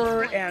 The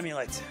Emperor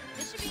Amulet.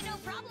 This should be no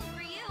problem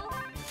for you.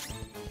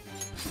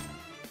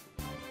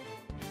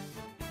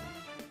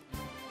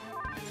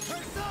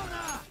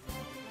 Persona!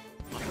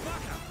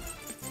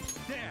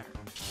 There.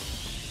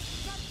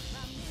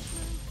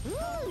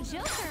 Ooh,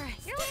 Joker,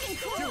 you're looking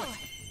cool.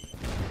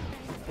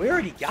 We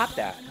already got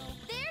that.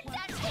 There,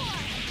 that's one.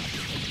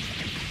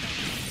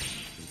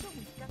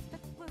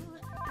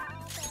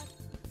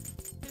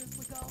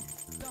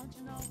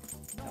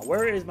 Now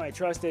where is my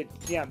trusted...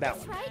 Yeah, that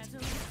That's one. right.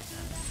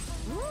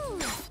 Ooh,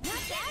 not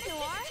bad,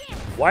 Noir.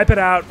 Wipe it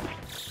out.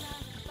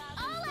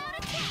 All out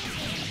attack.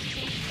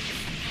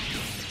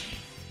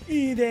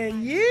 Either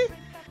you?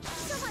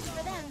 So much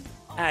for them.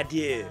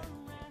 Adieu.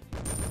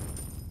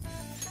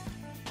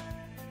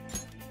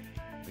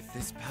 With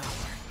this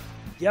power.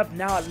 Yep,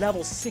 now at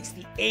level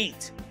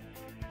 68.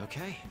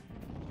 Okay.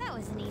 That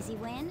was an easy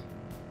win.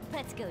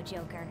 Let's go,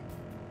 Joker.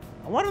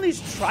 I want to at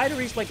least try to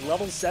reach like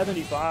level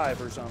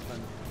 75 or something.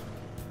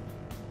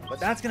 But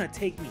that's going to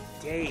take me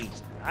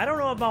days. I don't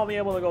know if I'll be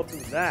able to go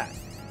through that.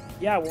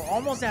 Yeah, we're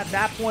almost at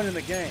that point in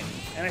the game.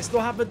 And I still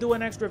have to do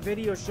an extra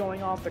video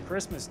showing off the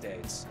Christmas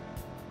dates.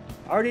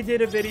 I already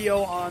did a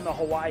video on the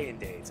Hawaiian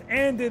dates.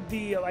 And did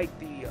the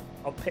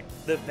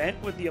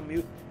event with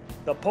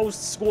the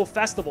post-school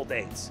festival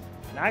dates.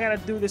 And I gotta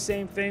do the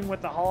same thing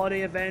with the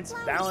holiday events,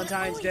 Flowers Valentine's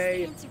are always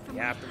Day, the answer for the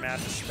my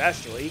aftermath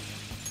especially.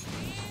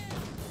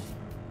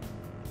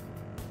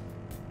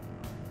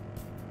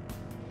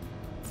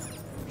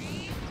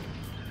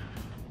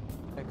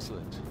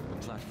 Excellent. A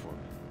platform.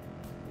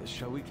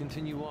 Shall we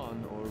continue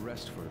on or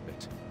rest for a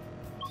bit?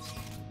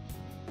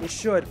 We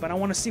should, but I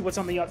want to see what's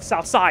on the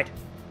south side.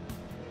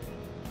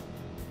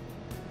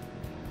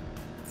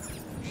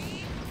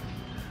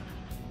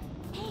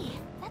 Hey,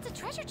 that's a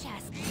treasure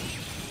chest.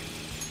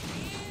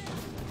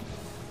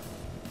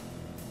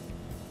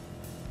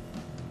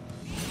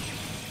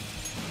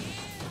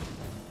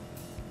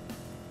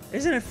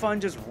 Isn't it fun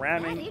just That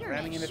ramming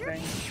internet into sure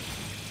things?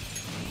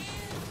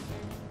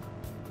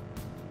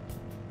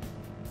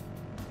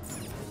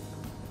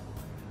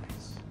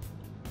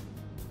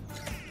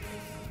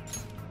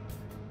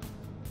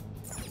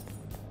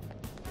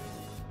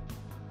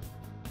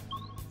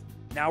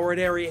 Now we're at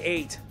Area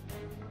 8.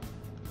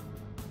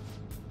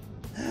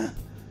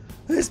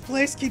 This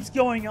place keeps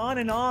going on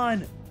and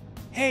on.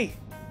 Hey,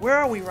 where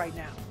are we right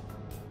now?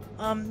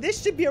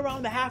 This should be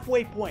around the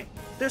halfway point.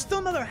 There's still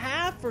another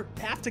half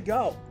to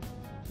go.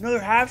 Another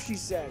half, she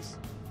says.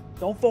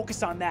 Don't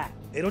focus on that.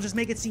 It'll just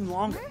make it seem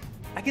longer.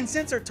 I can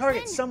sense our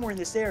target somewhere in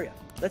this area.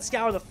 Let's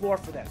scour the floor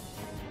for them.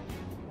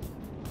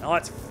 Now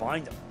let's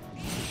find them.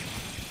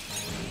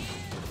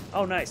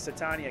 Oh, nice.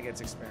 Titania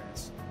gets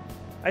experience.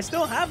 I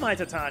still have my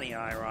Titania,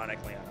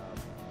 ironically enough.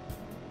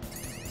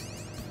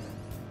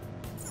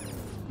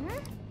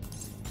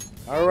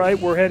 Alright,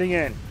 we're heading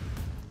in.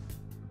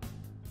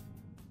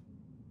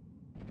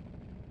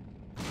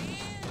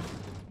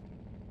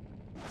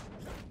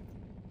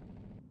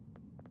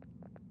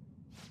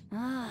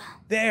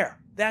 There!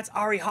 That's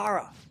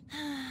Arihara.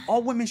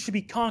 All women should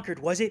be conquered,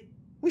 was it?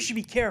 We should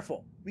be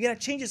careful. We gotta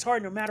change his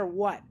heart no matter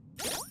what.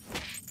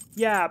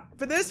 Yeah,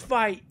 for this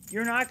fight,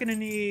 you're not gonna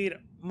need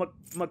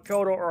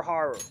Makoto or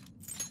Haru.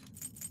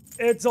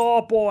 It's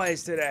all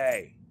boys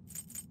today.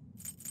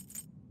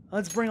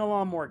 Let's bring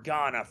along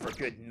Morgana for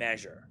good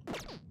measure.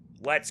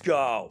 Let's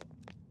go.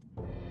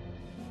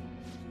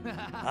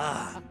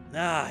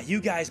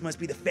 You guys must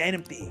be the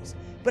Phantom Thieves.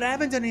 But I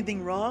haven't done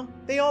anything wrong.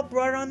 They all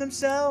brought it on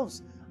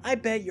themselves. I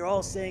bet you're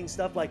all saying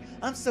stuff like,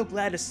 I'm so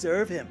glad to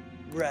serve him,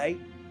 right?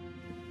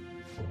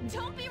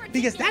 Don't be ridiculous.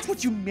 Because that's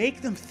what you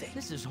make them think.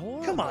 This is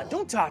horrible. Come on,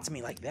 don't talk to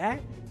me like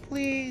that.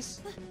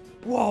 Please.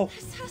 Whoa,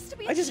 This has to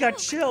be I just got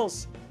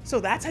chills. So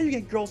that's how you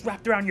get girls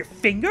wrapped around your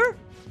finger?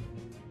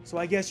 So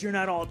I guess you're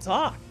not all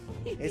talk.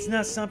 It's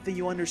not something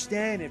you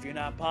understand if you're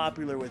not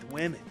popular with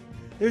women.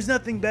 There's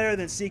nothing better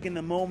than seeking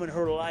the moment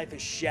her life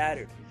is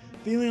shattered,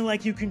 feeling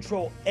like you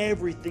control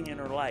everything in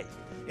her life.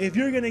 If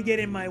you're gonna get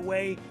in my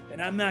way, then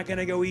I'm not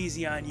gonna go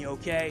easy on you,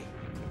 okay?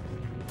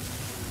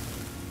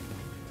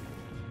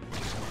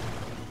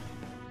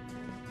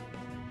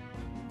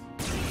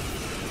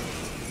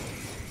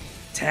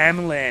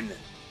 Tamlin.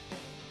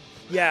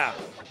 Yeah,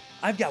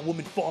 I've got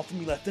women fall for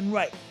me left and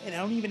right, and I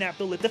don't even have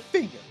to lift a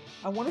finger.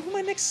 I wonder who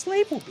my next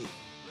slave will be.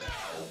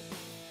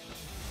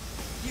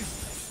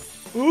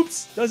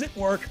 Oops, doesn't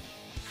work.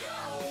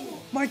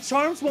 My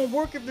charms won't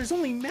work if there's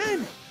only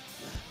men.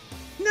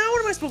 Now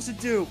what am I supposed to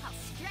do? I'll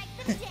strike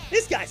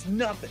This guy's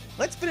nothing.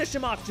 Let's finish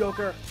him off,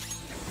 Joker.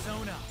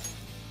 Persona.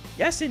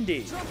 Yes,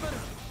 indeed. Trumpeter.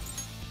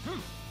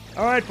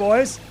 All right,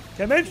 boys.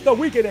 Commence the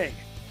weakening.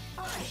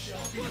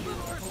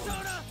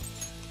 Persona.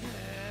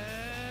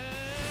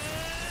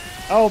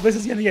 Oh, this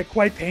is going to get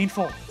quite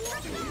painful.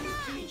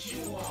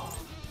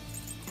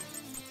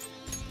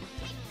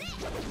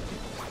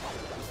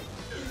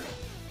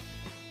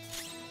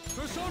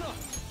 Persona.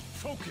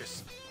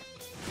 Focus.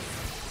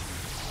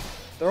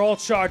 They're all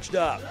charged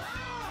up.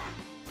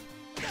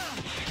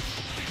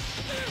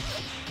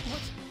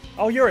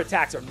 Oh, your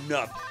attacks are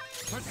nothing.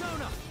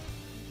 Persona.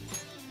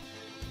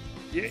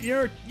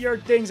 Your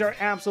things are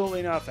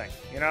absolutely nothing,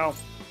 you know?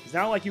 It's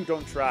not like you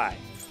don't try.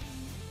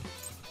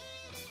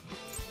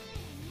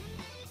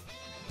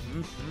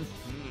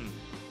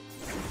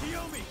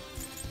 Kiyomi.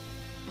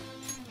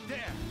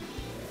 There.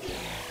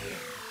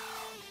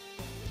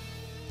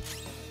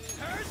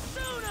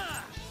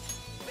 Persona.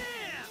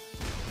 Bam.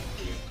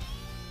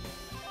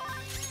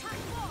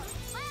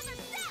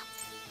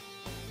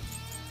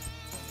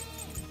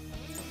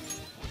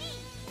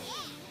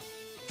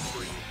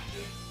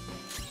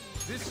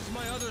 This is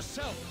my other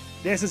self.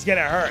 This is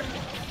gonna hurt.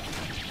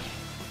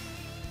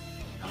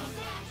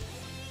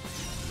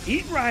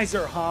 Heat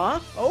Riser, huh?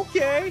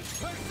 Okay.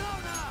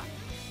 Persona.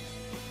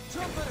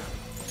 Trumpeter.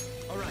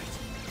 All right.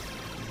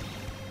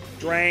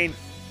 Drain.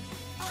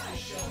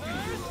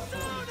 Persona.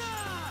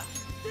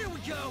 There we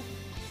go.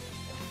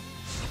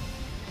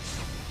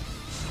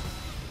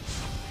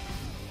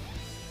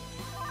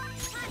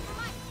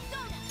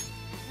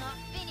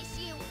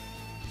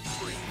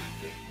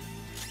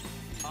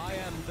 I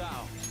am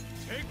thou.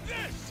 Take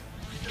this.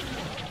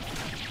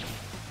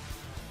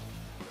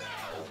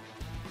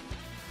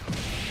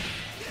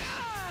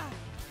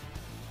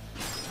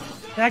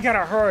 That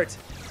gotta hurt.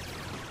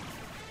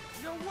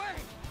 No way.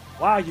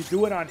 Wow, you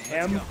do it on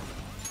him?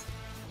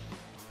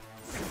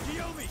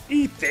 Kiyomi.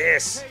 Eat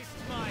this. Taste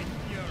my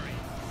fury.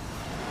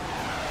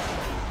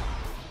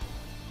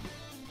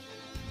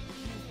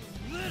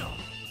 Little.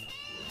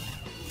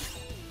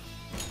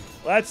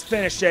 Let's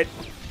finish it.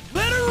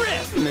 Let her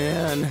rip.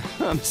 Man,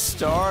 I'm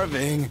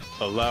starving.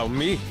 Allow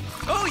me.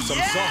 Oh Some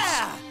yeah.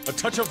 sauce. A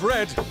touch of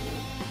red.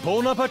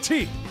 Bon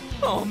appetit.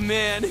 Oh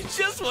man,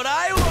 just what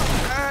I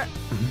want.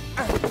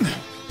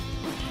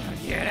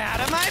 Get out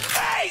of my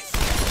face.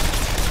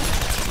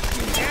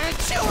 And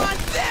chew on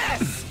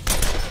this.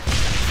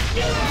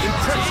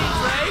 Impressive,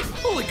 right?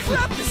 Holy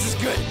crap, this is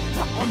good.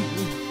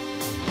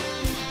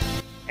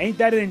 Ain't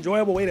that an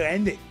enjoyable way to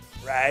end it,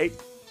 right?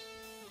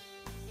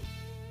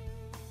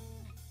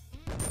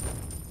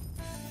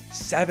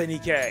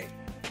 70K.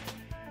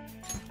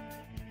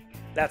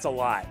 That's a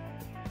lot.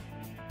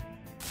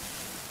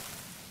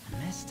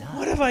 Messed up.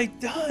 What have I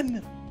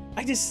done?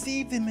 I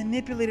deceived and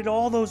manipulated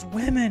all those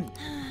women.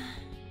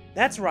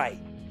 That's right.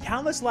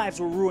 Countless lives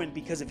were ruined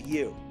because of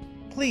you.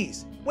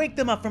 Please, wake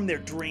them up from their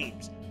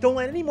dreams. Don't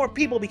let any more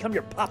people become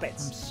your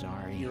puppets. I'm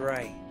sorry. You're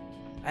right.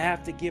 I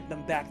have to give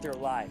them back their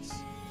lives.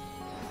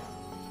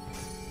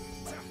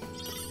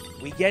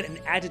 We get an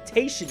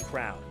agitation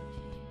crown.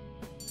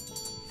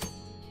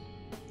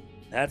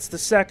 That's the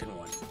second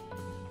one.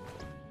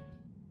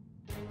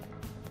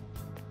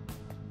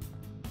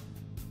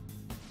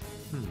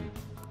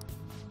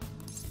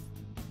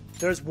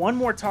 There's one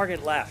more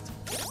target left.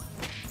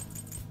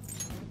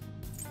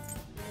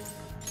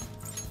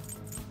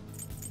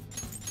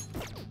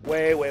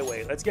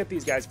 Wait. Let's get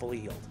these guys fully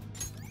healed.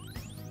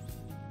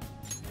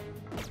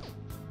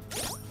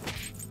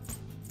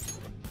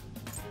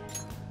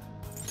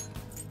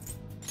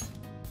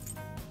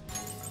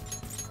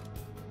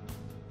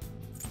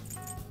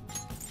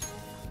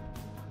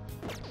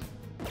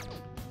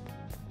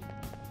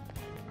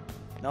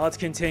 Now let's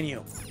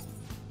continue.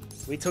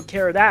 We took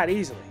care of that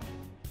easily.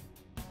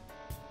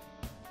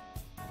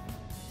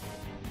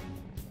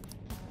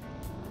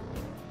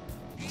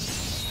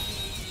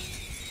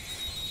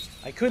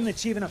 I couldn't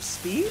achieve enough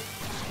speed?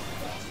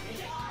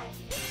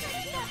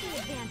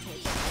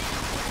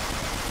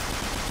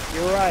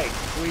 You're right,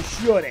 we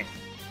shouldn't.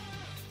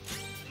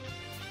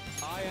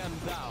 I am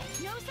thou.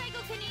 No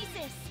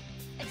psychokinesis.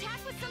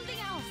 Attack with something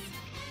else.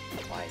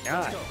 Why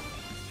not?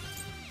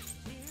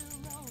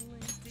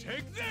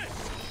 Take this.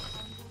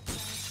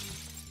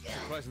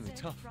 Surprisingly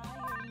tough.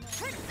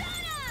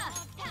 Persona!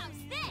 How's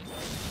this?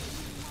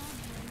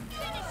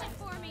 Finish it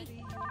for me.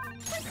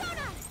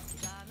 Persona!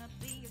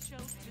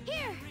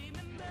 Here!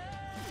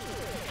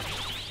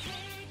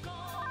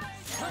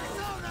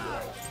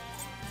 Persona.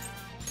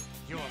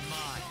 You're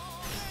mine.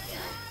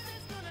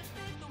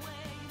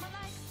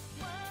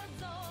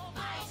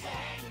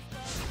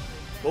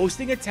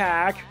 Boosting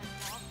attack.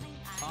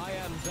 I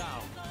am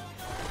thou.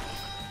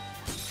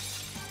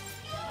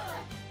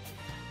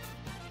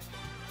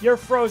 Your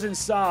frozen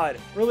sod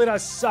really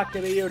does suck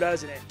to be you,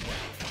 doesn't it?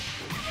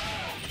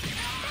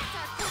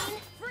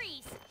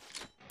 Freeze!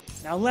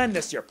 Now lend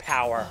us your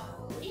power.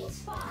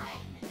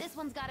 This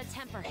one's got a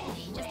temper.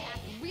 Just act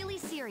really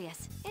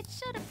serious. It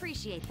should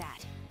appreciate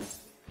that.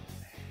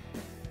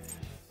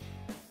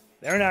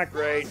 They're not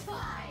great.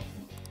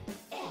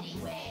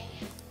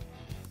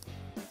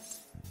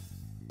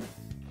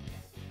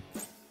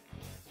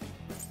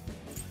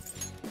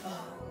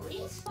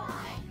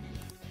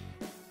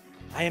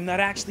 I am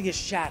not actually a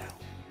shadow.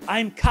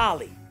 I'm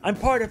Kali. I'm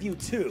part of you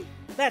too.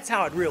 That's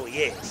how it really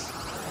is.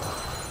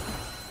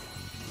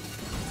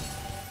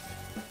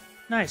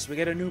 Nice, we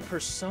get a new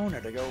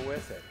persona to go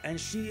with it. And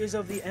she is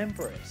of the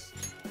Empress.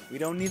 We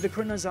don't need the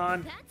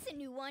Kronazon. That's a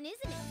new one,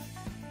 isn't it?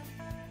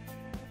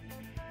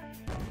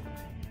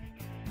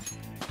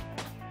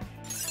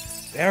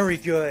 Very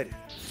good.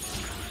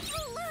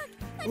 Oh, look!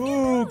 A Ooh, new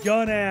move.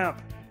 gun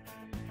amp.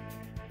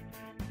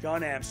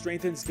 Gun amp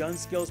strengthens gun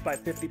skills by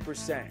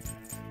 50%.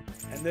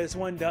 And this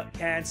one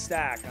can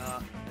stack,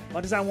 huh?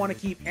 Much as I want to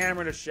keep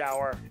Hammer to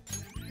shower.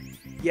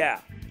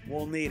 Yeah,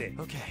 we'll need it.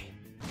 Okay.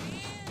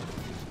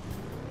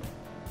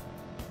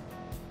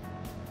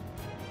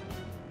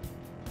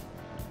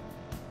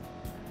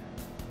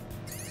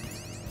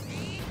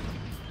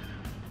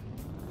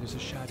 There's a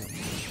shadow.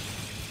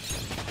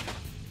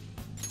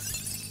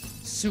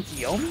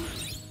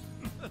 Tsukiyomi?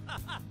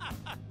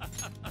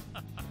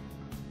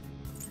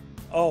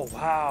 Oh,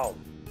 wow.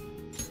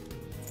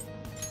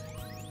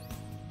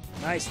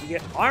 Nice, we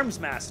get Arms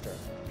Master.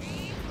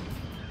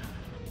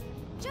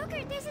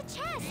 Joker, there's a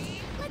chest.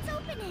 Let's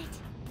open it.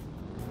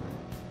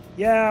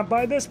 Yeah,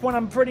 by this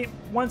point,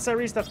 once I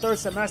reach the 3rd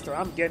semester,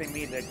 I'm getting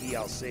me the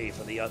DLC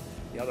for the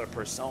other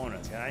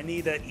personas. And I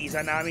need the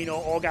Izanami no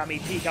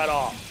Ogami Tika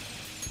off.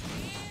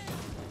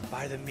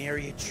 By the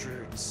myriad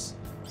truths.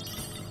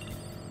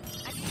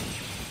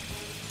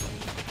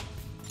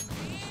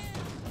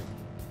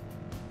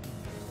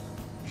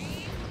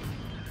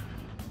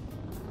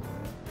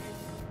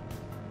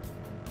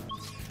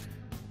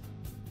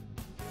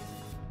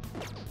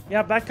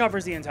 Yeah, that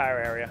covers the entire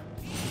area.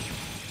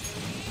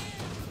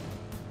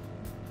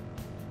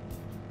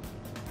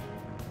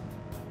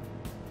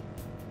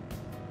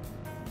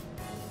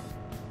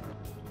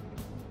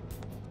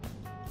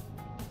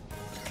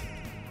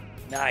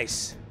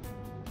 Nice.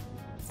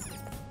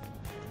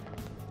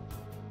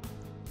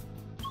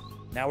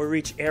 Now we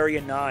reach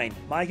Area 9.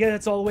 My guess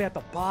it's all the way at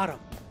the bottom.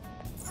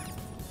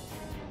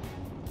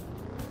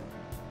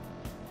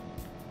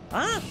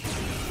 Huh?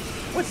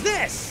 What's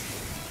this?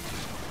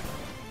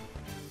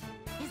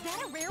 Is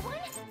that a rare one?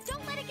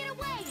 Don't let it get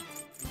away.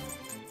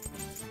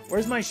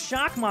 Where's my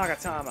shock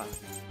Magatama?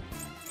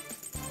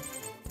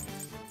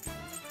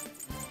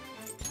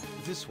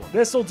 This one.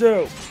 This'll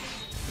do.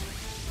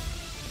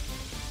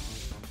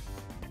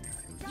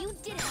 You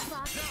did it,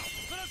 Fox.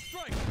 Let us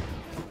strike!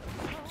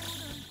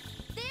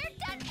 They're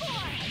done for.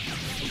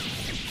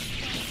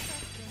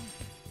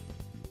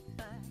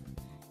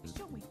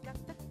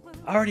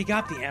 I already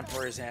got the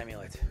Emperor's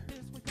Amulet.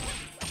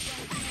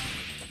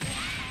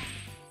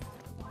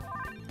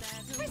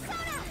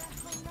 Persona!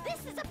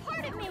 This is a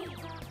part of me.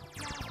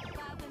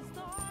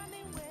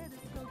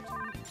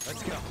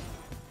 Let's go.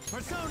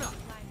 Persona!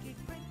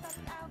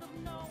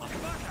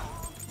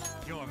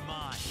 You're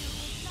mine.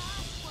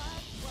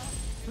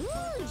 Ooh,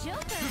 Joker.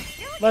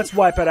 You're looking Let's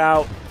wipe it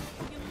out.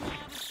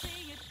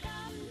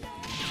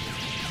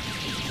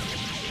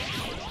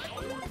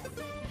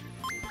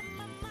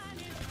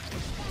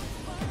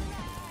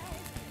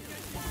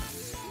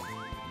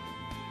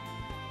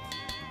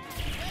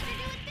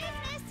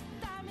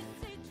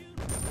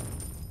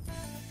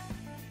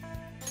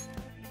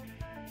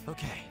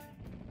 Okay.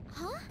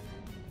 Huh?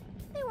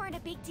 They weren't a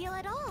big deal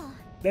at all.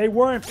 They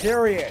weren't,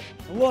 period.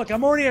 Look,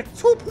 I'm already at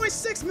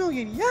 2.6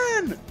 million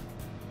yen!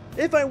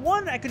 If I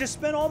won, I could just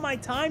spend all my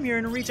time here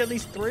and reach at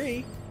least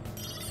 3.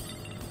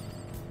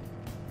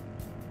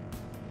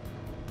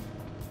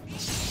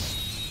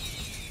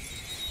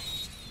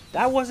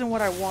 That wasn't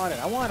what I wanted.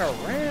 I want to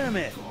ram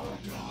it.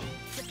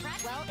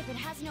 Well, if it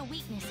has no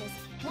weaknesses,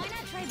 why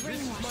not try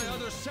This is my brainwashing?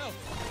 other self.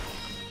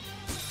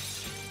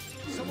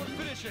 Someone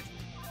finish it.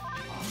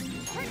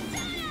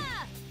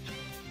 Persona!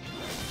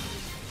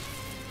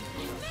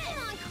 Come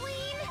on,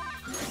 Queen!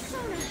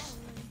 Persona!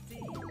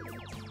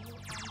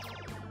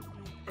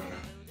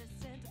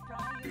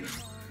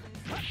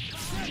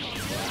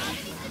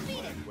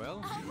 Well,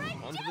 All right,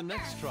 on to the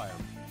next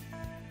triumph.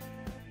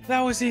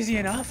 That was easy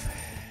enough.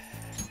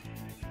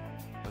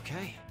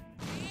 Okay.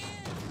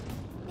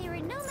 They were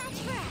no match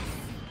for us.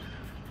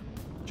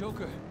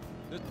 Joker.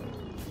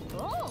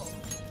 Oh!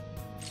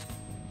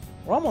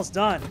 We're almost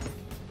done.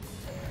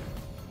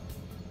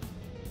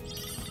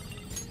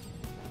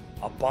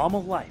 A bomb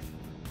of life.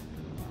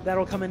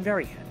 That'll come in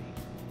very handy.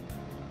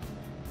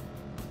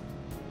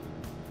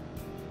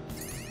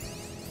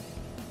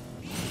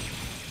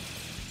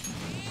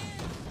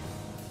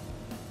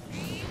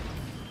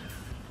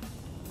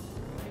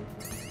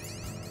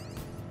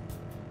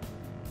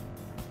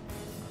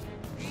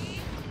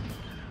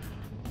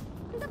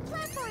 The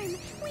platform!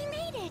 We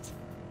made it!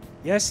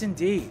 Yes,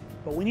 indeed.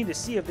 But we need to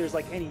see if there's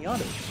like any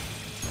others.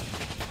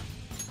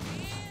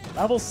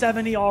 Level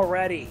 70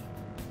 already.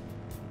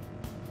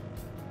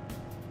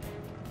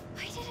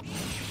 Why did it...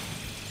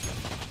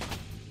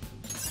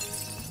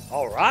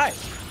 All right.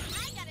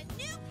 I got a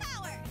new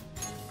power!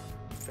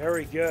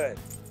 Very good.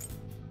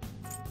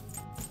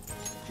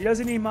 She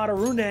doesn't need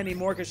Madarunda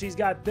anymore because she's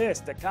got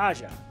this,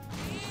 Takaja.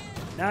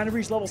 Now to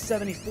reach level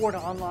 74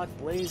 to unlock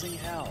Blazing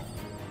Hell.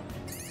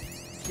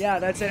 Yeah,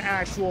 that's an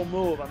actual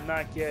move. I'm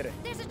not kidding.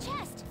 There's a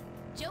chest.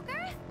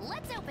 Joker,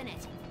 let's open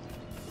it.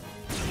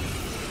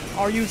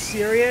 Are you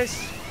serious?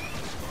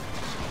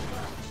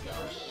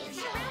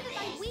 Surrounded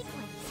by weaklings.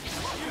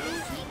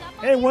 Sneak up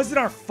on Hey, it wasn't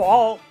our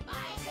fault.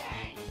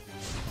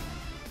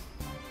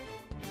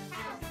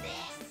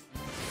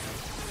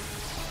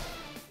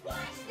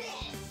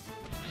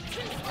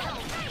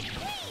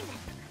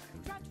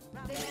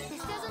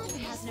 This doesn't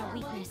has no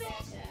weakness.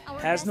 Our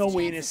Has best no chance is to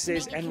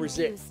weaknesses make it and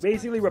resist. confused.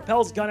 Basically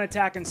repels gun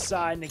attack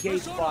inside,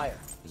 negates fire.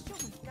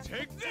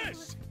 Take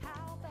this!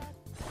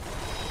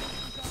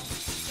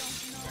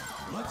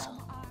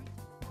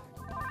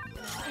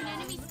 An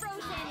enemy's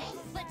frozen.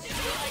 Let's shoot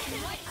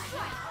it.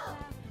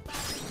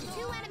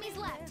 Two enemies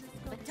left,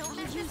 but don't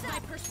mess this up. My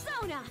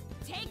persona.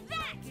 Take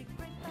that.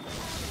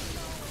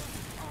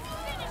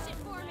 Finish it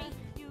for me.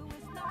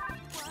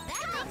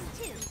 That makes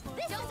two.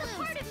 This is a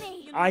part of me.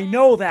 I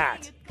know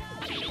that.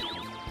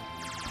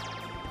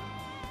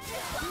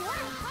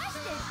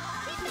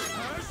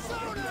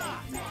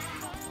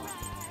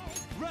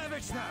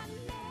 Ravage them!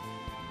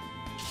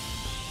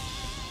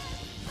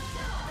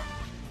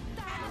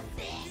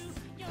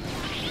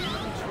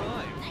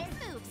 Nice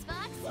moves,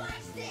 Fox.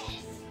 Watch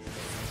this.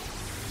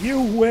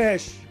 You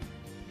wish.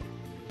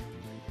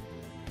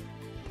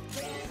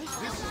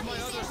 This is my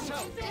other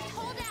self. Just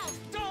hold out.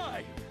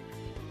 Die!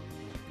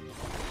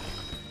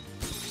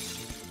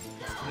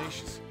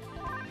 Tenacious.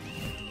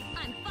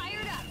 I'm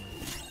fired up.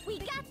 We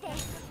got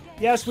this.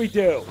 Yes, we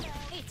do.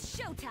 It's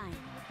showtime.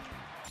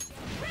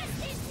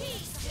 Rest in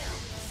peace.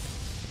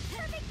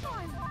 Perfect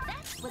form.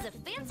 That was a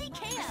fancy KO.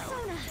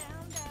 Persona.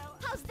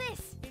 How's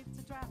this?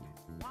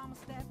 Not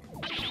fair.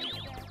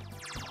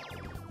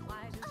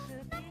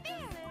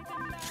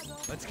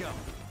 Let's go.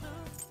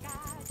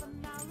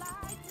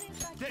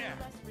 There!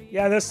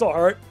 Yeah, this'll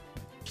hurt.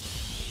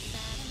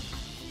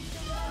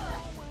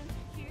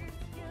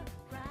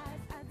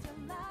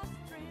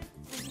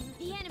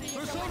 The enemy is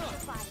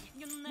electrified.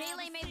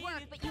 Melee may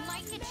work, but you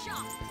might get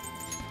shocked.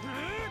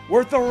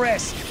 Worth the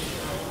risk. 3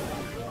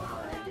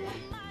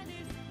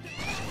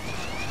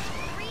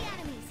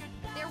 enemies.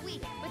 They're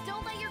weak, but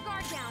don't let your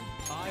guard down.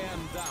 I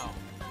am thou.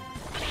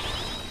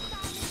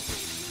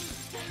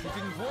 You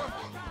didn't warp?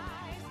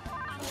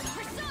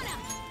 Persona!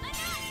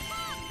 Attack!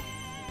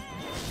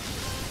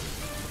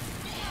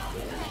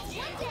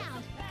 One down!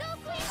 Go,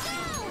 Queen,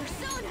 go!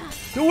 Persona!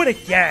 Do it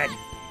again. No!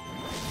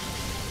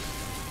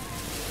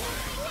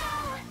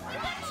 You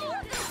got two of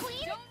them,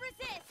 Queen! Don't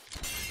resist!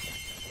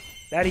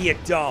 That you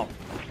don't.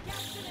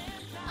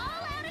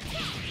 All out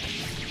attack!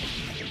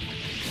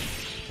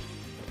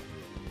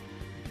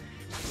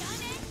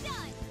 Done and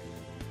done!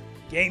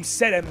 Game,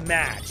 set, and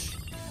match.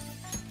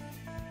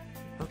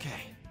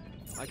 Okay.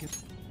 I can...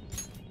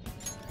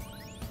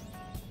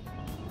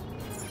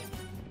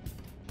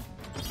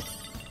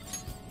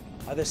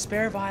 The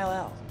spare vial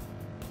L.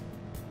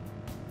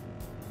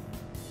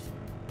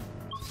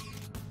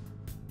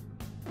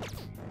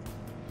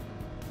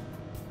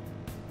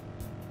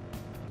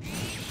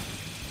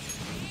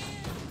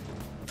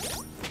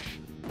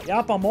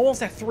 Yep, I'm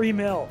almost at 3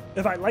 mil.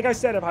 Like I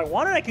said, if I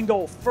wanted, I can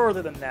go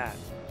further than that.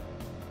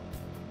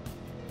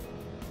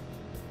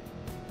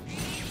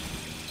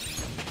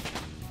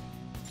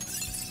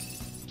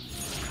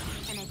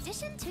 An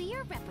addition to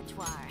your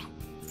repertoire.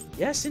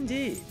 Yes,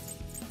 indeed.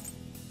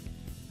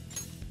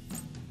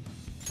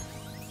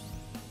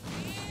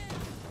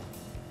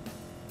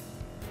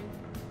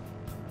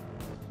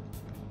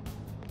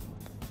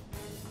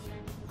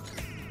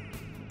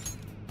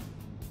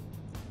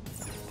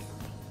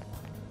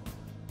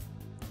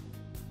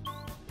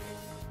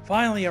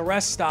 Finally, a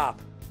rest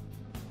stop.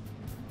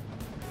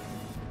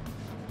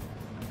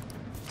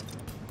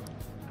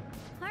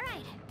 All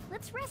right,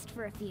 let's rest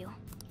for a few.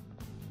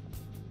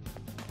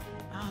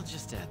 I'll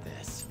just add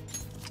this.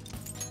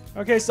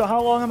 Okay, so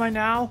how long am I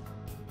now?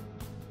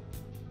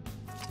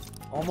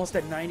 Almost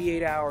at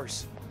 98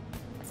 hours.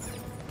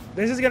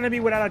 This is going to be,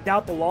 without a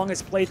doubt, the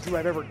longest playthrough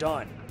I've ever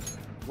done.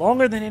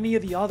 Longer than any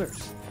of the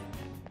others.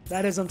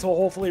 That is until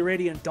hopefully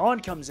Radiant Dawn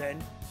comes in.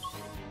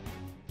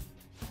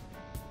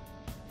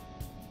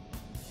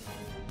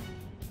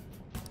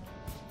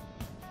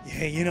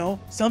 Yeah, you know,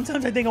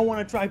 sometimes I think I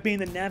want to try being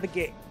the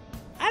Navigate.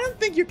 I don't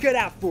think you're cut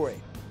out for it.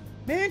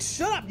 Man,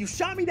 shut up. You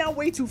shot me down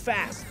way too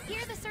fast.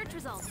 Here are the search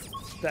results.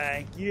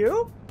 Thank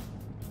you.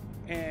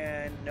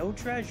 And no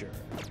treasure.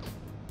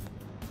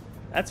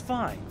 That's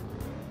fine.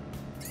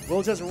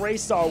 We'll just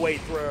race our way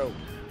through.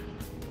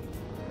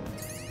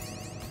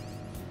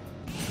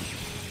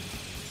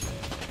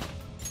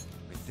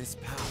 With this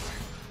power.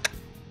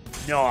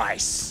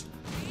 Nice.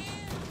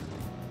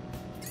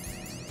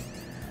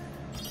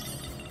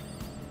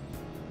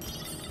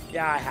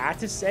 Yeah, I had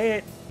to say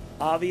it.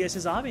 Obvious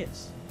is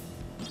obvious.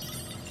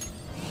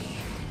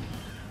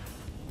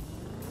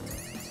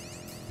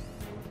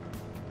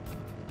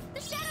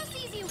 The shadow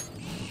sees you.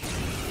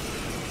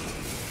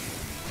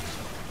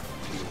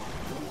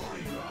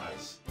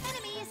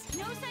 Enemies,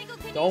 no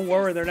psychokinesis. Don't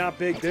worry, they're not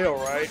big deal,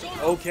 right?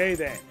 Okay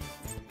then.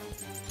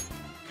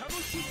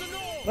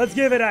 Let's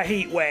give it a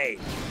heat wave.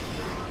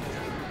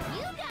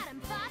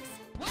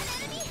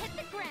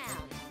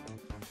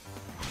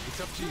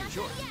 Up to you,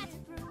 sure.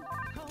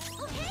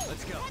 Okay,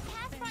 Let's go. that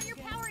pass brought your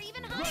power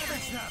even higher.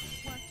 Nice!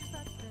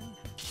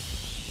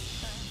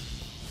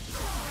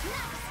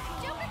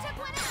 Joker took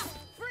one out.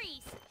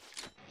 Freeze.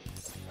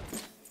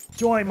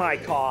 Join my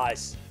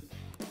cause.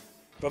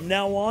 From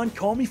now on,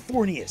 call me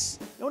Fornius.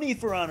 No need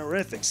for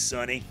honorifics,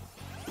 sonny.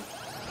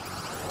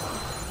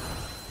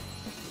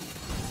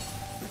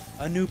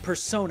 A new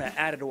persona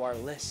added to our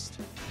list.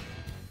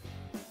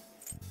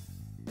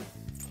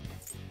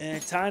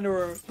 And time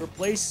to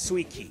replace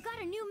Sweet Key. You've got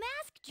a new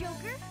mask,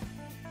 Joker.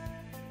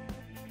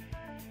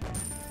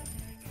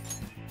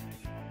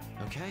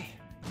 Okay.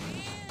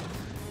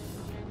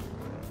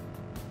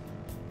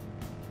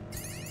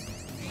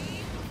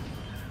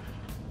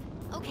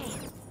 Okay.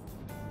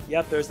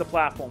 Yep, there's the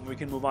platform. We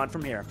can move on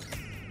from here.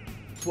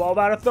 12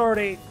 out of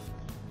 30.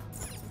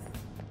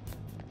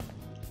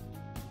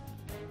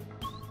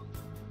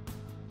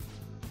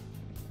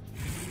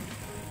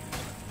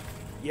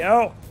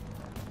 Yo!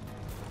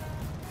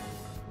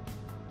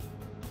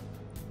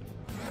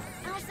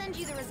 I'll send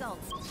you the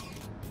results.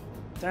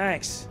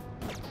 Thanks.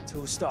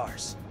 2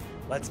 stars.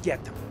 Let's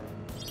get them.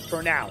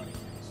 For now.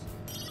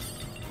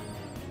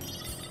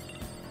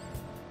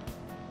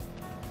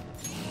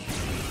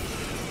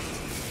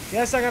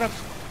 Guess I gotta...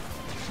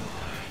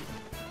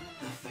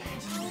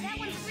 Oh, that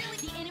one's really...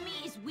 The enemy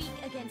is weak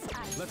against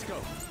ice. Let's go.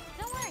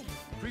 Don't worry.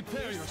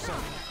 Prepare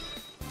yourself.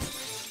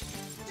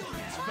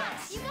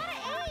 You gotta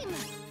aim.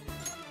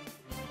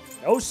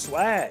 No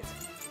sweat.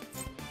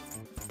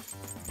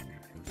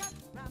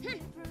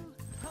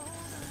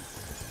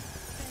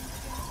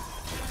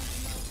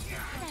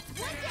 That's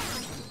one down.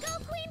 Go,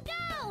 Queen,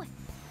 go.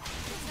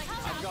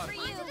 I've got For it.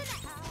 you.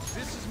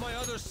 This is my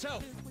other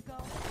self.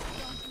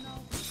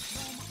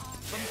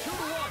 From 2 to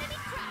 1.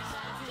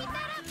 Keep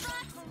that up,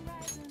 Fox.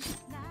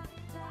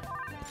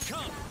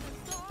 Come.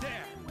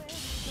 There.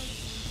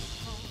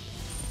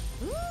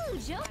 Ooh,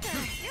 Joker,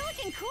 you're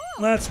looking cool.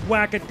 Let's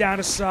whack it down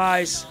to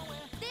size.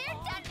 They're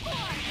done for.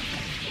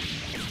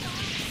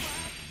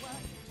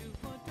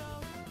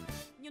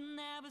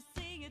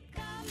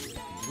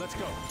 Let's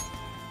go.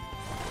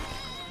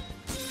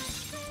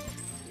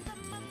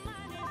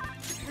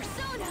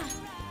 Persona.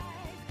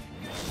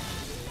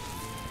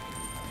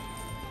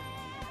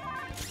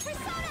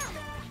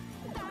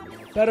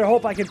 Persona. Better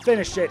hope I can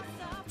finish it.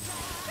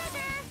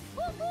 Trigger.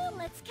 Woo-hoo.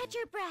 Let's catch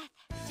your breath.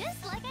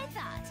 Just like I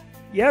thought.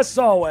 Yes,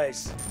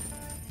 always.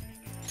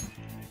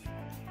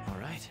 All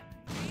right.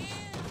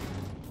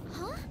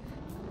 Huh?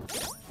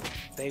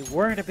 They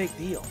weren't a big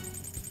deal.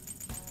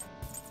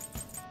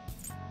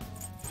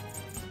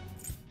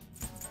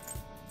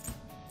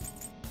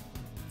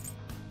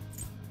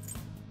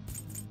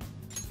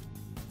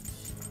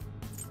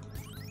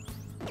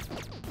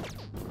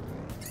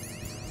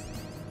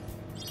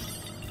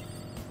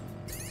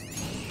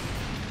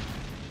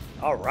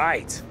 All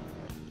right.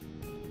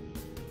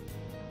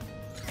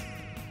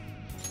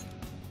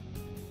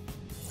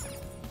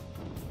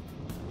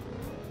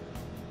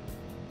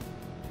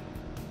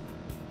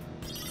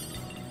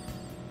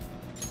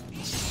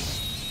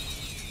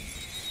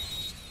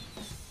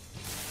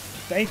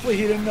 Thankfully,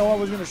 he didn't know I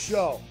was going to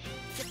show.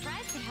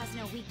 Surprised it has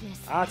no weakness.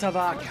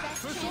 Atavaka.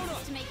 Best chance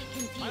is to make it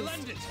confused. I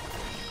lend it.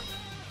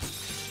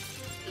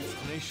 It's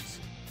tenacious.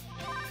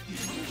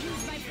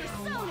 Use my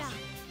persona.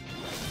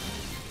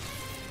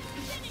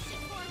 Finish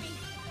it for me.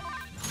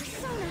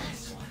 Persona.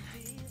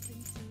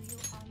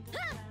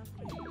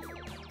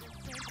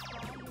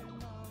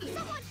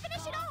 Someone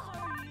finish it off.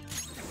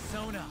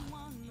 Sona.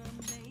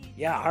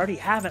 Yeah, I already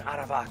have an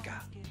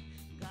Atavaka.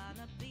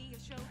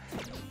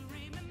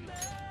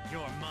 You're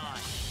mine.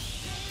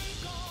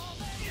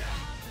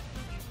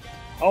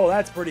 Oh,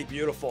 that's pretty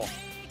beautiful.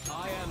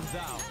 I am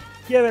thou.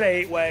 Give it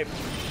an 8-wave.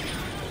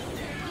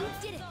 You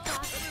did it,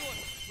 Fox.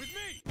 With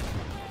me.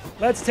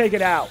 Let's take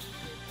it out.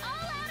 All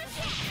out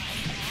attack.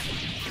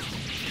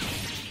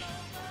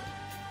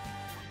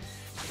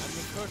 And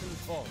the curtain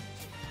falls.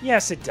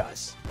 Yes, it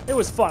does. It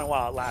was fun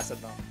while it lasted,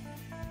 though.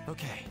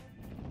 Okay.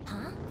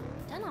 Huh?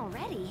 Done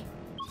already?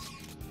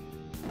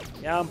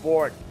 Yeah, I'm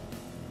bored.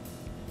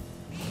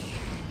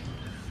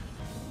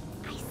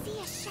 I see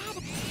a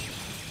shadow.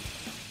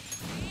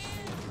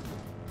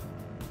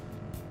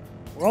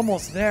 We're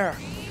almost there.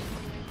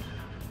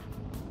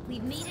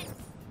 We've made it.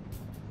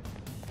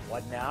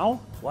 What now?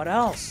 What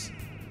else?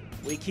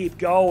 We keep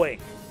going.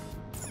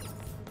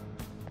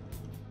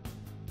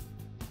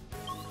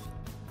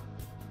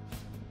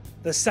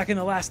 The second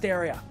to last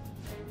area.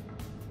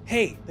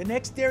 Hey, the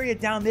next area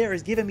down there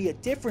is giving me a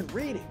different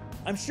reading.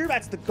 I'm sure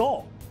that's the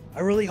goal.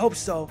 I really hope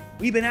so.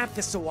 We've been at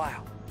this a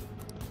while.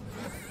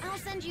 I'll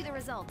send you the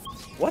results.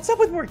 What's up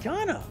with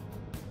Morgana?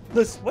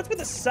 What's with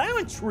the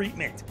silent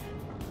treatment?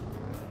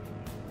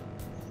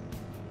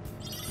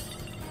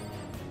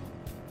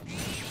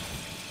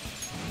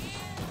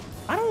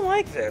 I don't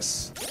like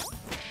this.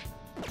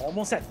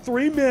 Almost at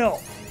 3 mil.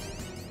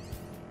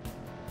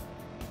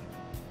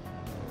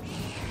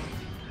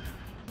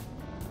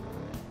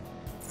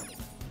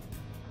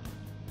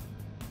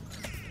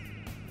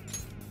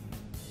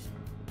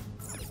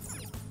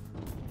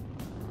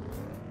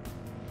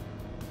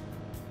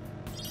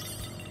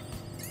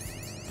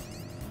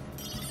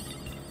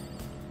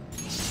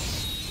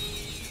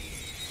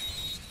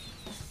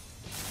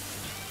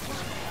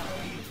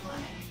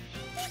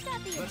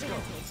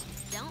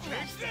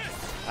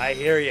 I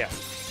hear ya.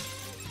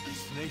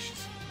 He's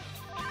tenacious.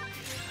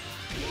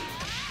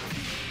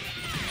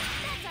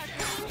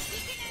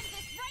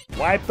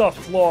 Wipe the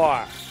floor.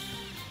 All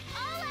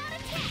out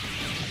attack.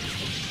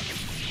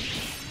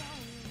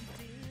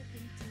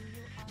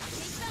 They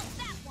felt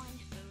that one.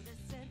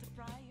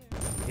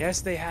 Yes,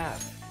 they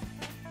have.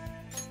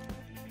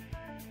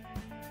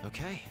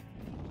 Okay.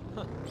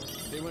 Huh.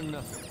 They were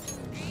nothing.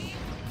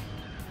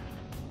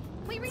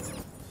 We reached.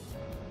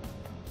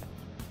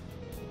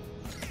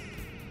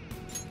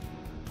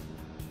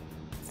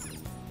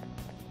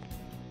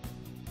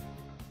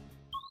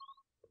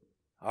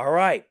 All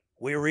right,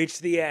 we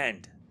reached the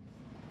end.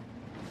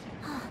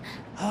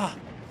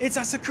 It's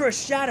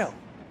Asakura's shadow.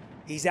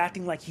 He's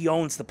acting like he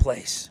owns the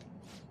place.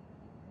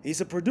 He's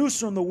a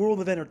producer in the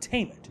world of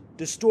entertainment,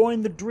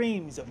 destroying the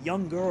dreams of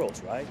young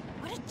girls, right?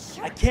 What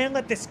a I jerk. can't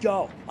let this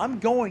go. I'm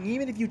going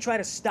even if you try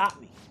to stop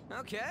me.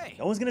 Okay.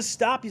 No one's gonna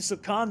stop you, so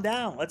calm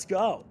down. Let's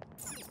go.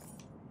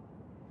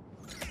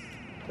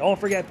 Don't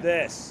forget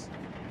this.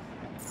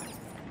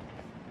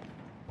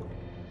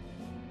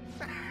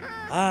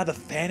 The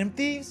Phantom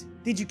Thieves?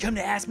 Did you come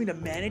to ask me to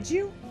manage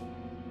you?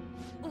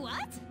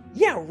 What?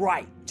 Yeah,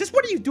 right. Just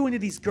what are you doing to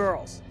these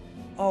girls?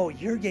 Oh,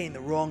 you're getting the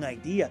wrong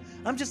idea.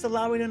 I'm just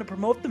allowing them to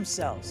promote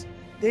themselves.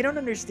 They don't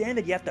understand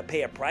that you have to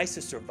pay a price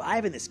to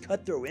survive in this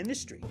cutthroat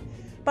industry.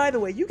 By the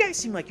way, you guys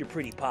seem like you're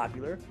pretty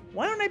popular.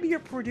 Why don't I be your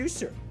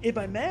producer? If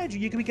I manage you,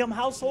 you can become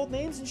household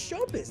names in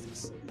show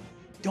business.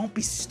 Don't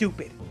be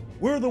stupid.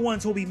 We're the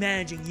ones who'll be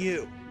managing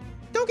you.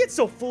 Don't get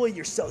so full of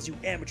yourselves, you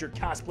amateur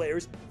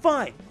cosplayers.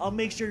 Fine, I'll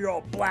make sure you're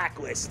all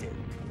blacklisted.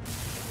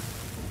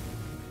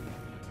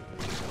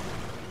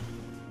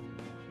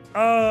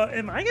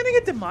 Am I gonna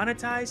get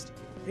demonetized?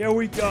 Here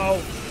we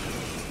go.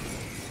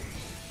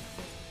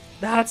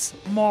 That's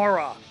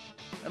Mara.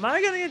 Am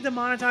I gonna get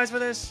demonetized for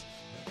this?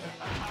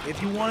 If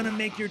you want to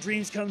make your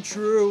dreams come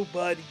true,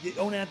 but you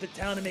don't have the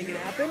talent to make it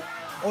happen,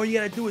 all you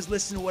gotta do is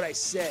listen to what I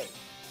say.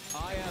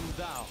 I am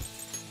thou.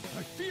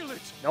 I feel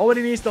it.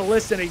 Nobody needs to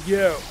listen to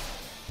you.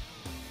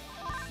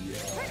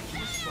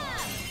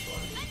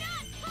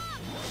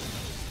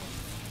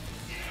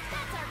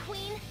 That's our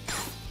queen.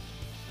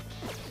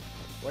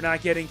 We're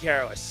not getting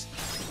careless.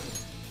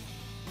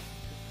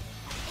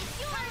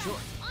 It's yours.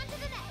 On to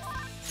the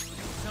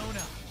next.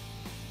 Sona.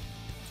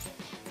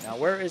 Now,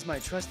 where is my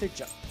trusted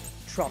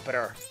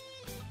trumpeter?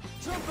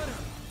 Trumpeter.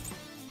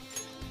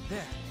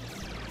 There.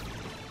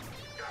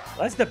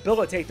 Let's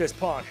debilitate this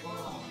punk.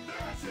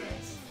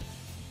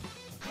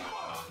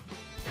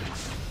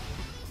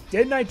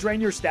 Didn't I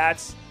drain your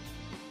stats?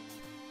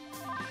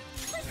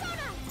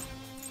 Persona.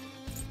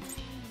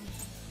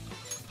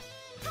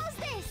 How's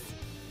this?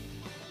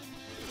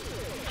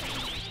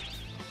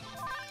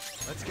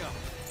 Let's go.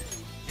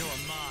 You're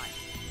mine.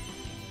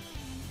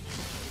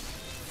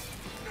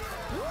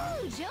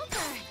 Ooh,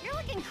 Joker, you're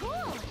looking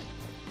cool.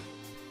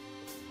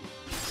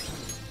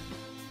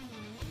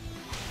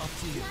 Up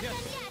to you. Not Yes.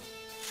 done yet.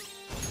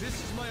 This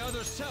is my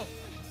other self.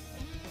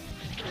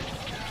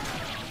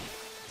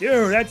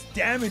 Dude, that's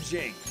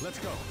damaging. Let's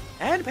go.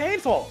 And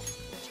painful.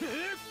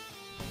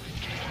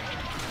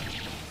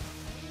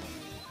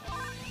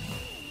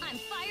 I'm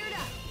fired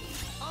up.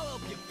 I'll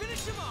help you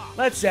finish him off.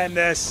 Let's end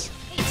this.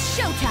 It's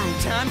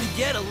showtime. Time to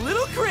get a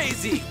little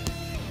crazy.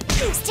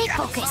 Stay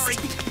focused. Sorry.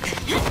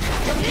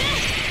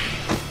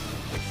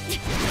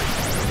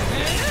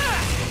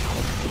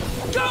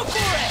 Go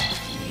for it.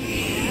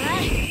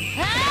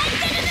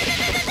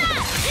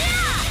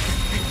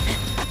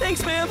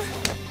 Thanks, ma'am.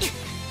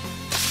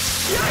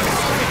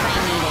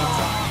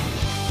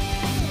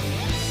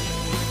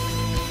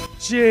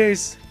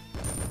 Jeez.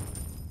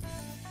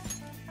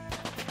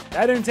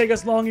 That didn't take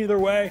us long either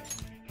way.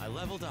 I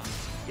leveled up.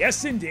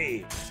 Yes,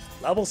 indeed.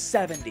 Level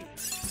 70.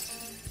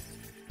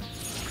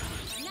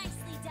 Nicely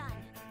done.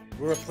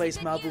 We replaced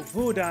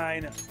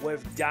Malbuvudine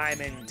with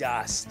Diamond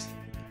Dust.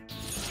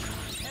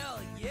 Hell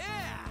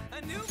yeah!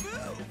 A new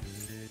move.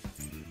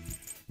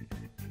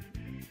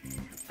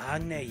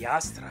 Agne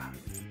Yastra.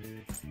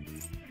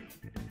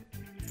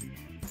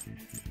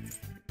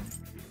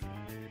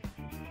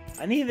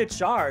 I need the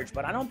charge,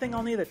 but I don't think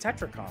I'll need the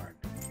Tetra card.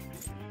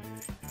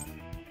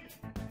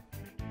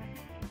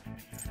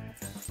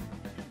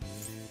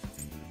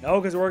 No,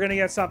 because we're going to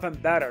get something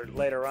better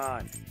later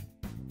on.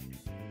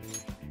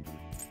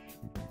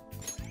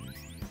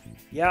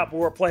 Yep,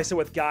 we'll replace it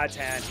with God's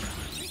Hand.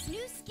 This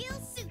new skill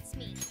suits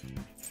me.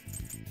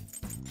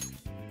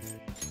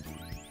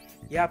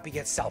 Yep, he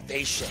gets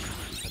Salvation.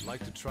 I'd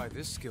like to try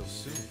this skill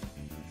soon.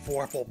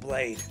 Vorpal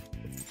Blade.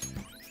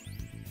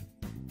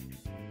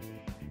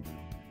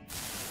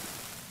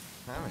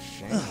 I'm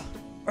ashamed.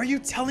 Are you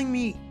telling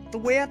me the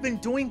way I've been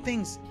doing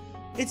things,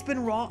 it's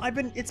been wrong?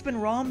 It's been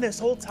wrong this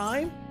whole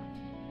time?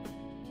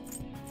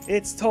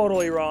 It's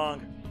totally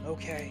wrong.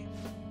 Okay.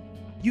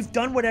 You've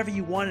done whatever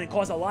you wanted and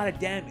caused a lot of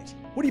damage.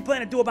 What do you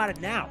plan to do about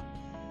it now?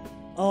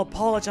 I'll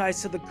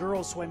apologize to the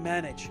girls who I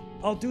manage.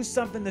 I'll do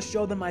something to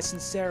show them my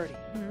sincerity.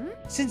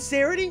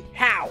 Sincerity?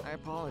 How? I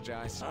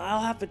apologize. I'll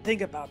have to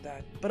think about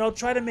that. But I'll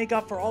try to make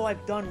up for all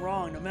I've done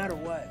wrong, no matter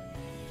what.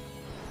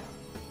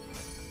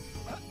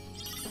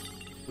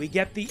 we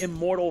get the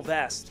immortal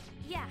vest.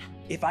 Yeah.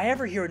 If I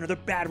ever hear another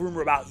bad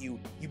rumor about you,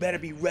 you better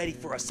be ready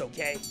for us,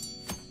 okay?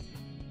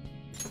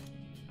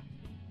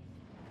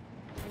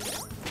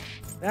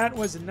 That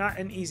was not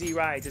an easy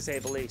ride, to say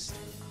the least.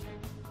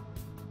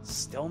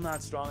 Still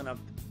not strong enough,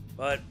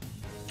 but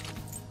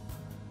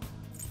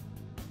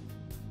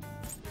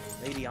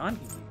Lady An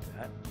can do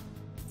that.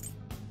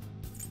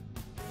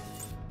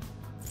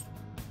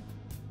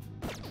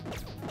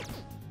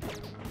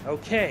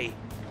 Okay,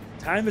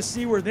 time to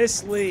see where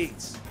this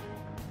leads.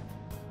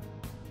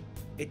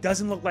 It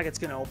doesn't look like it's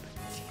gonna open.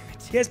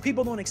 Guess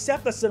people don't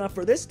accept us enough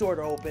for this door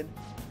to open.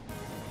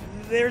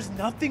 There's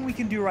nothing we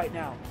can do right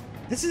now.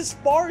 This is as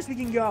far as we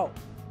can go.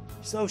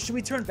 So, should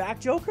we turn back,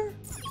 Joker?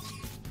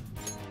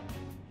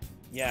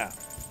 Yeah.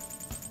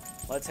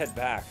 Let's head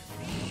back.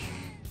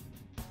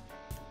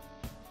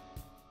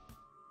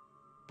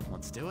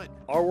 Let's do it.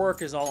 Our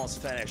work is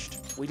almost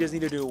finished. We just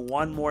need to do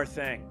one more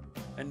thing.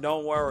 And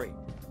don't worry,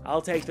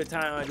 I'll take the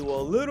time to do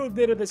a little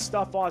bit of this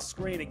stuff off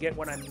screen to get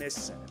what I'm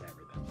missing and everything.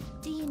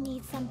 Do you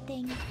need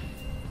something?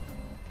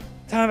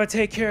 Time to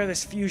take care of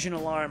this fusion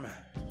alarm.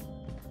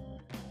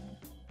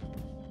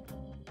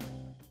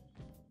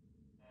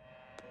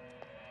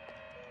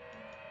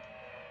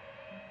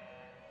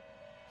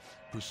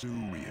 Pursue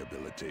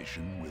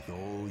rehabilitation with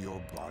all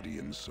your body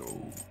and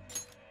soul.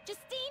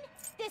 Justine,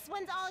 this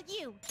one's all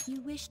you.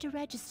 You wish to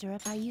register,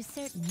 are you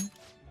certain?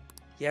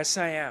 Yes,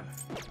 I am.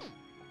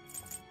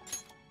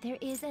 There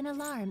is an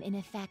alarm in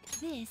effect.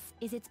 This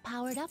is its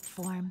powered up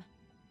form.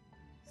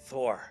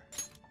 Thor.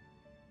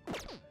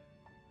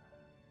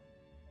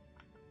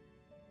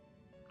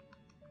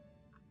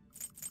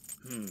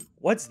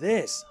 What's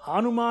this?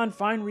 Hanuman,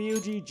 Fine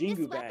Ryuji, Jingu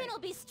This Bang. weapon will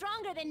be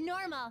stronger than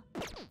normal.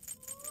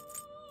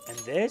 And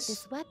this?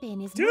 This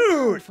weapon is more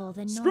Dude! powerful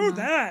than Screw normal.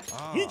 that!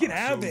 He can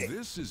have so it!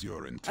 This is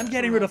your intent. I'm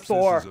getting rid of Perhaps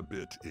Thor. This is a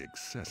bit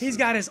excessive. He's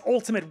got his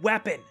ultimate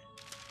weapon!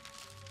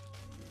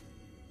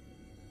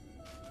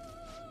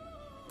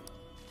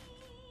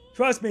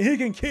 Trust me, he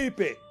can keep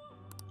it!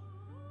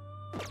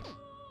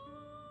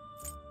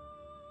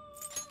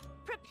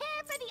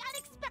 Prepare for the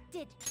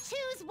unexpected.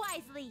 Choose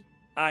wisely.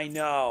 I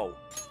know.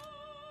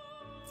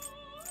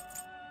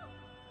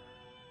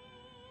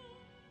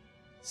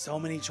 So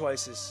many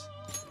choices.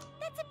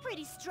 That's a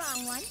pretty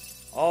strong one.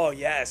 Oh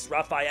yes,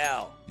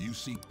 Raphael. You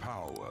seek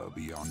power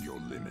beyond your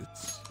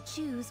limits.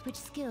 Choose which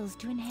skills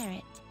to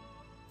inherit.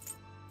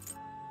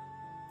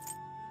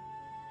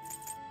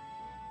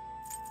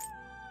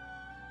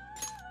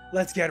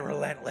 Let's get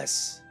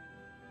relentless.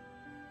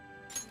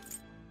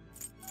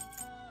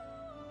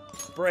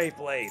 Brave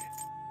Blade.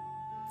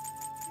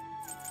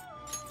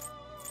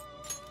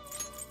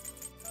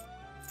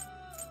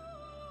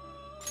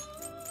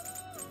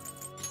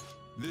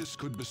 This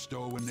could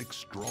bestow an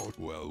extra...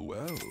 Well.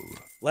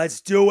 Let's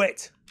do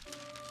it.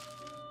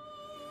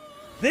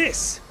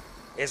 This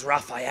is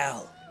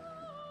Raphael.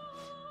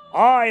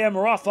 I am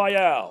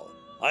Raphael.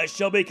 I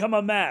shall become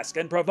a mask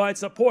and provide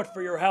support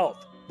for your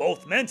health,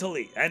 both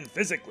mentally and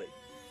physically.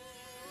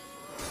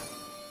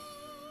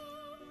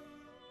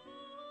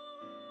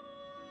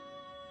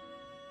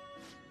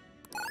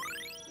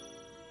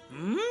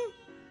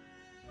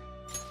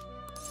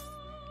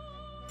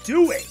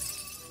 Do it!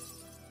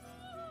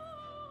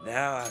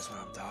 Now that's what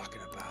I'm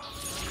talking about.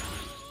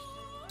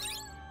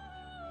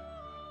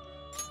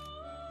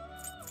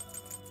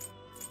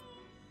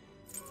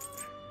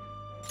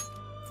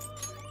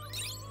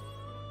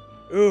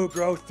 Ooh,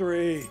 growth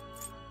 3.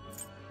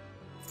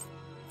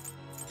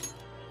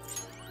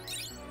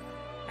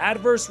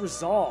 Adverse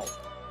resolve,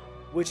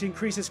 which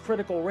increases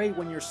critical rate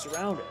when you're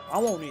surrounded. I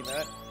won't need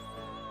that.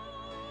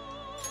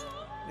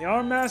 The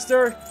Arm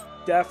Master?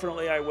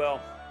 Definitely I will.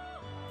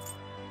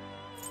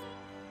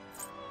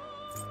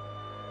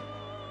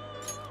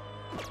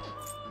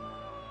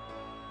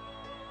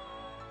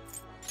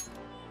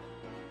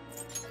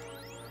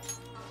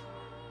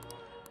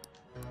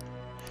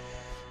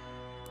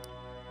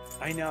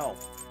 I know.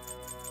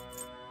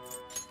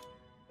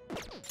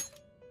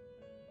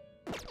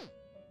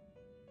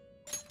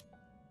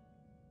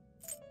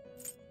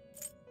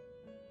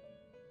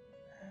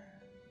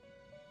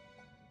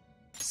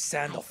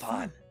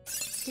 Sandalphon.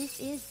 This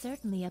is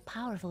certainly a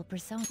powerful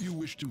persona. You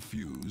wish to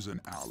fuse an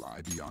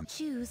ally beyond...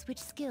 Choose which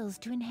skills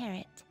to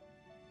inherit.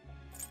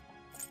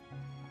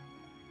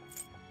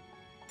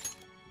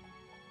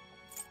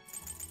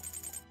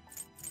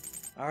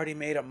 I already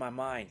made up my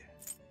mind.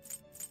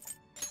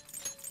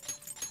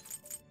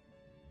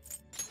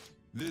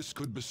 This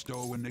could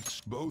bestow an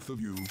both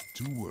of you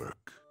to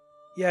work.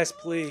 Yes,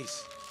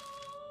 please.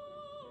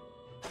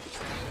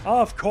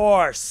 Of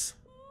course.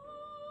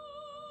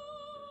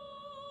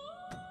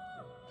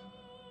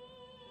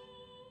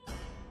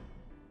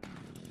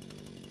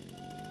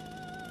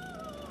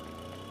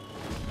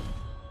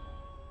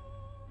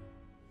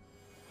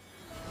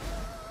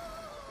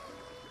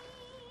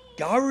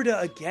 Garuda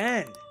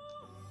again.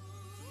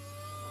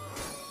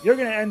 You're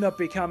gonna end up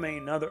becoming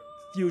another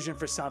fusion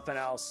for something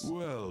else.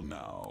 Well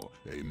now,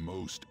 a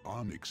most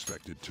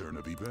unexpected turn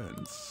of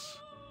events.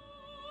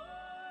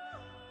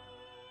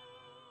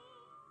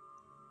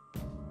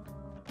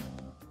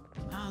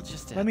 I'll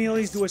just Let me at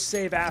least do a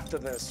save after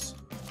this.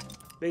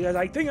 Because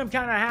I think I'm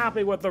kind of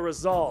happy with the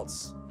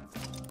results.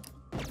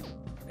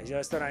 It's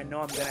just that I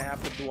know I'm going to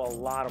have to do a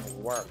lot of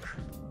work.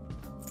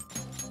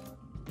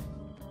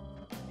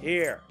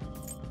 Here.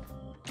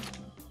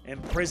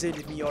 Imprisoned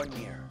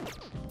Mjolnir.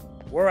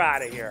 We're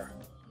out of here.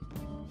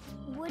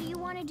 What do you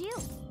want to do?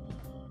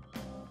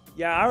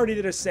 Yeah, I already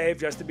did a save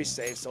just to be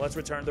safe, so let's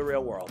return to the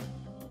real world.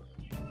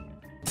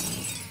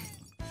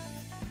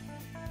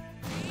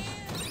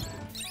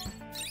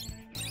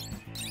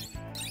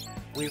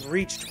 We've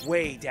reached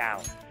way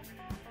down.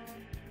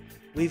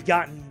 We've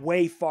gotten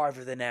way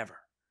farther than ever.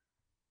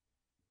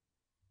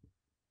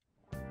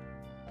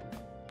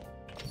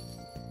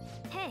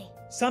 Hey.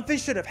 Something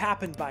should have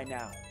happened by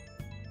now.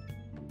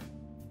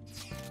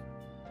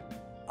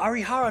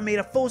 Arihara made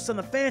a post on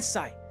the fan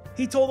site.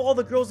 He told all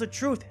the girls the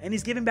truth, and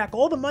he's giving back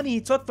all the money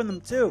he took from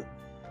them too.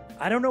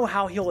 I don't know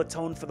how he'll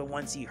atone for the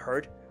ones he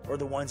hurt, or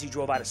the ones he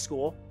drove out of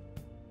school.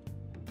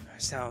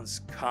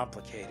 Sounds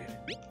complicated.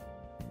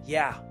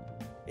 Yeah,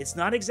 it's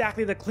not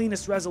exactly the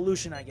cleanest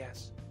resolution, I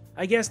guess.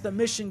 I guess the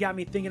mission got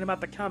me thinking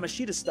about the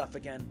Kamoshida stuff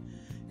again.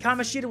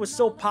 Kamoshida was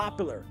so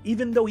popular,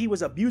 even though he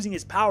was abusing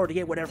his power to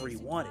get whatever he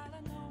wanted.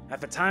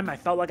 At the time, I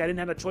felt like I didn't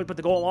have a choice but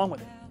to go along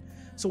with it.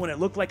 So when it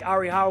looked like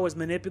Arihara was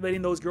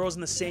manipulating those girls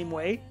in the same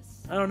way,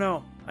 I don't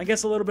know, I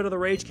guess a little bit of the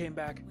rage came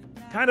back.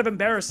 Kind of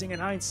embarrassing in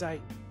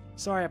hindsight.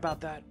 Sorry about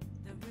that.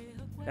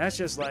 That's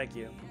just like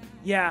you.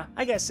 Yeah,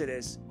 I guess it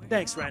is.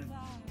 Thanks, Ren.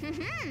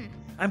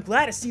 I'm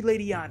glad to see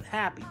Lady Yan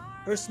happy.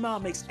 Her smile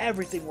makes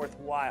everything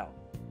worthwhile.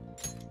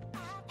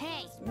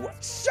 Hey.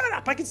 What? Shut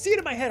up! I can see it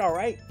in my head,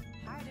 alright?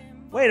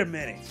 Wait a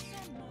minute.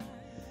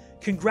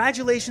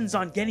 Congratulations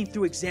on getting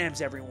through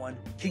exams, everyone.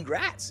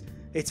 Congrats!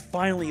 It's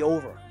finally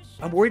over.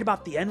 I'm worried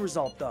about the end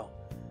result, though.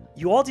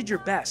 You all did your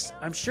best.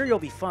 I'm sure you'll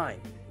be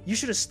fine. You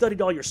should have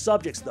studied all your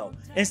subjects, though,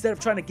 instead of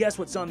trying to guess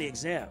what's on the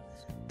exam.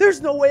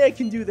 There's no way I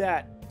can do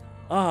that.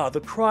 Ah,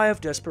 the cry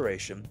of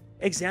desperation.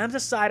 Exams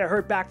aside, I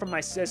heard back from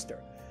my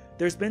sister.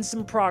 There's been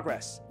some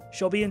progress.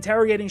 She'll be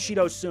interrogating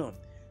Shido soon.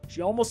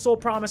 She almost so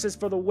apologizes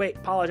for the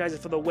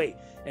wait,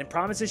 and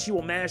promises she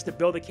will manage to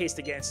build a case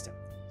against him.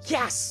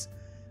 Yes!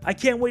 I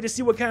can't wait to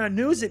see what kind of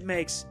news it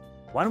makes.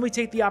 Why don't we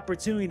take the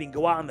opportunity and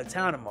go out in the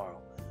town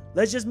tomorrow?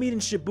 Let's just meet in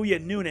Shibuya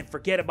at noon and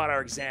forget about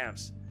our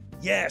exams.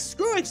 Yeah,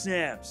 screw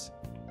exams!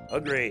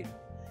 Agreed.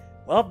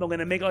 Well, I'm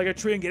gonna make like a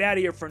tree and get out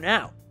of here for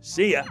now.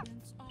 See ya.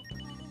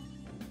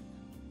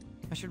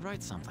 I should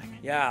write something.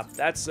 Yeah,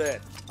 that's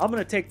it. I'm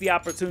gonna take the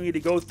opportunity to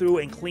go through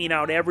and clean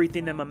out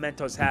everything that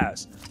Mementos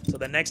has. So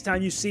the next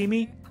time you see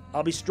me,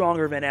 I'll be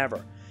stronger than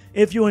ever.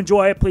 If you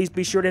enjoy it, please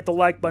be sure to hit the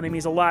like button. It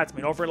means a lot to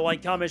me. Don't forget to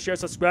like, comment, share,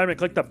 subscribe, and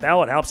click the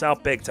bell. It helps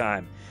out big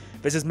time.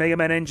 This is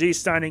MegamanNG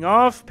signing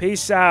off.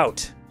 Peace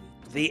out.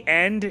 The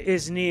end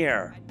is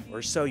near,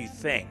 or so you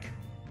think.